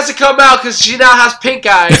 Yeah, it has to come out because she now has pink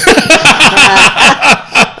eye.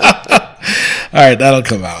 All right, that'll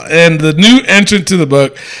come out. And the new entrant to the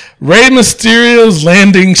book, Rey Mysterio's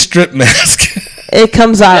landing strip mask. It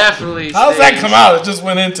comes out. Definitely. How's that come out? It just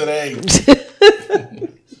went in today.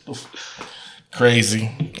 Crazy.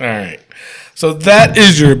 All right. So that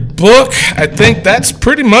is your book. I think that's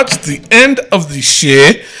pretty much the end of the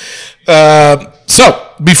shit. So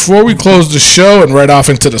before we close the show and right off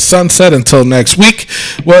into the sunset until next week,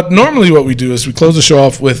 normally what we do is we close the show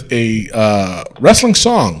off with a wrestling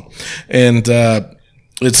song. And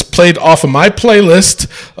it's played off of my playlist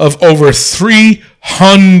of over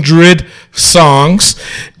 300 songs.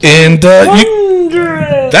 And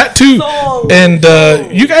that too. And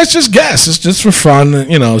you guys just guess. It's just for fun.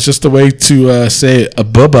 It's just a way to say a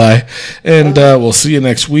bye-bye. And we'll see you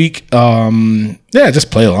next week.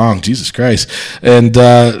 Just play along. Jesus Christ. And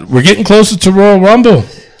we're getting closer to Royal Rumble.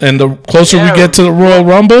 And the closer we get to the Royal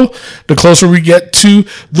Rumble, the closer we get to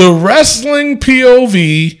the Wrestling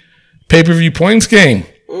POV pay-per-view points game.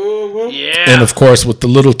 Yeah. And of course, with the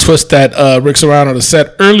little twist that Rick Serrano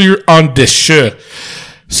said earlier on this show.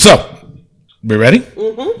 So, we ready?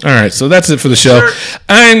 All right, so that's it for the show. Sure.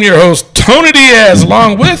 I'm your host, Tony Diaz,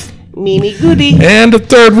 along with Mimi Goody. And the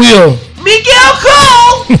third wheel, Miguel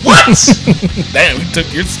Cole! What? Damn, we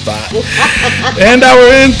took your spot. And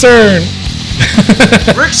our intern,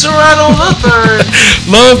 Rick Serrano III.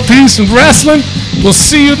 Love, peace, and wrestling. We'll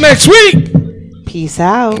see you next week. Peace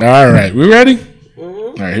out. All right, we ready?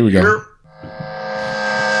 All right, here we go.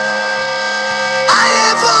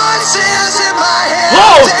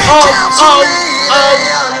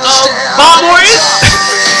 Bob Orton?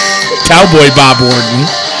 Cowboy Bob Orton.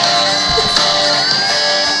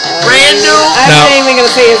 Brand new. I'm not even going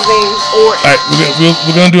to say his name. All right,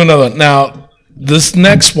 we're going to do another one. Now, this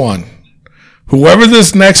next one, whoever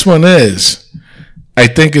this next one is, I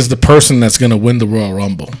think is the person that's going to win the Royal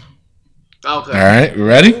Rumble. Okay. All right, you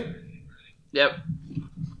ready? Yep.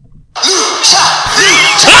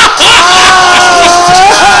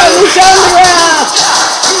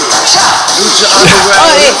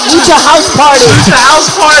 Lucha House Party. Lucha House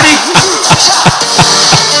Party.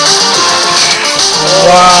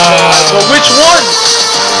 Wow. But which one?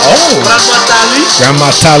 Oh. Grandma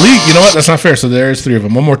Tali. You know what? That's not fair. So there's three of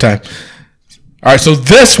them. One more time. All right, so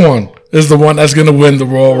this one is the one that's going to win the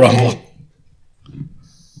Royal Rumble.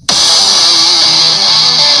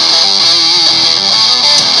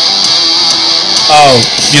 Oh,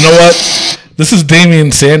 you know what? This is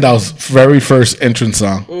Damian Sandow's very first entrance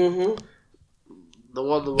song. The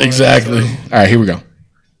one. Exactly. All right, here we go.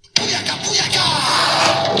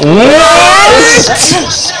 What?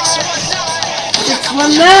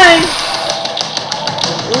 619.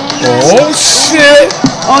 Oh, shit.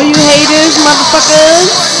 All you haters, motherfuckers.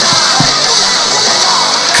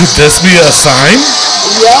 Could this be a sign?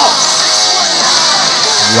 Yup.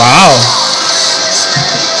 Wow.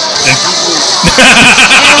 It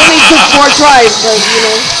only took 4 tries, but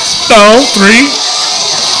No, 3.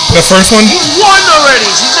 The first one? He won already.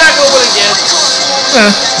 He's not going to win again.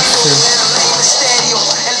 That's true.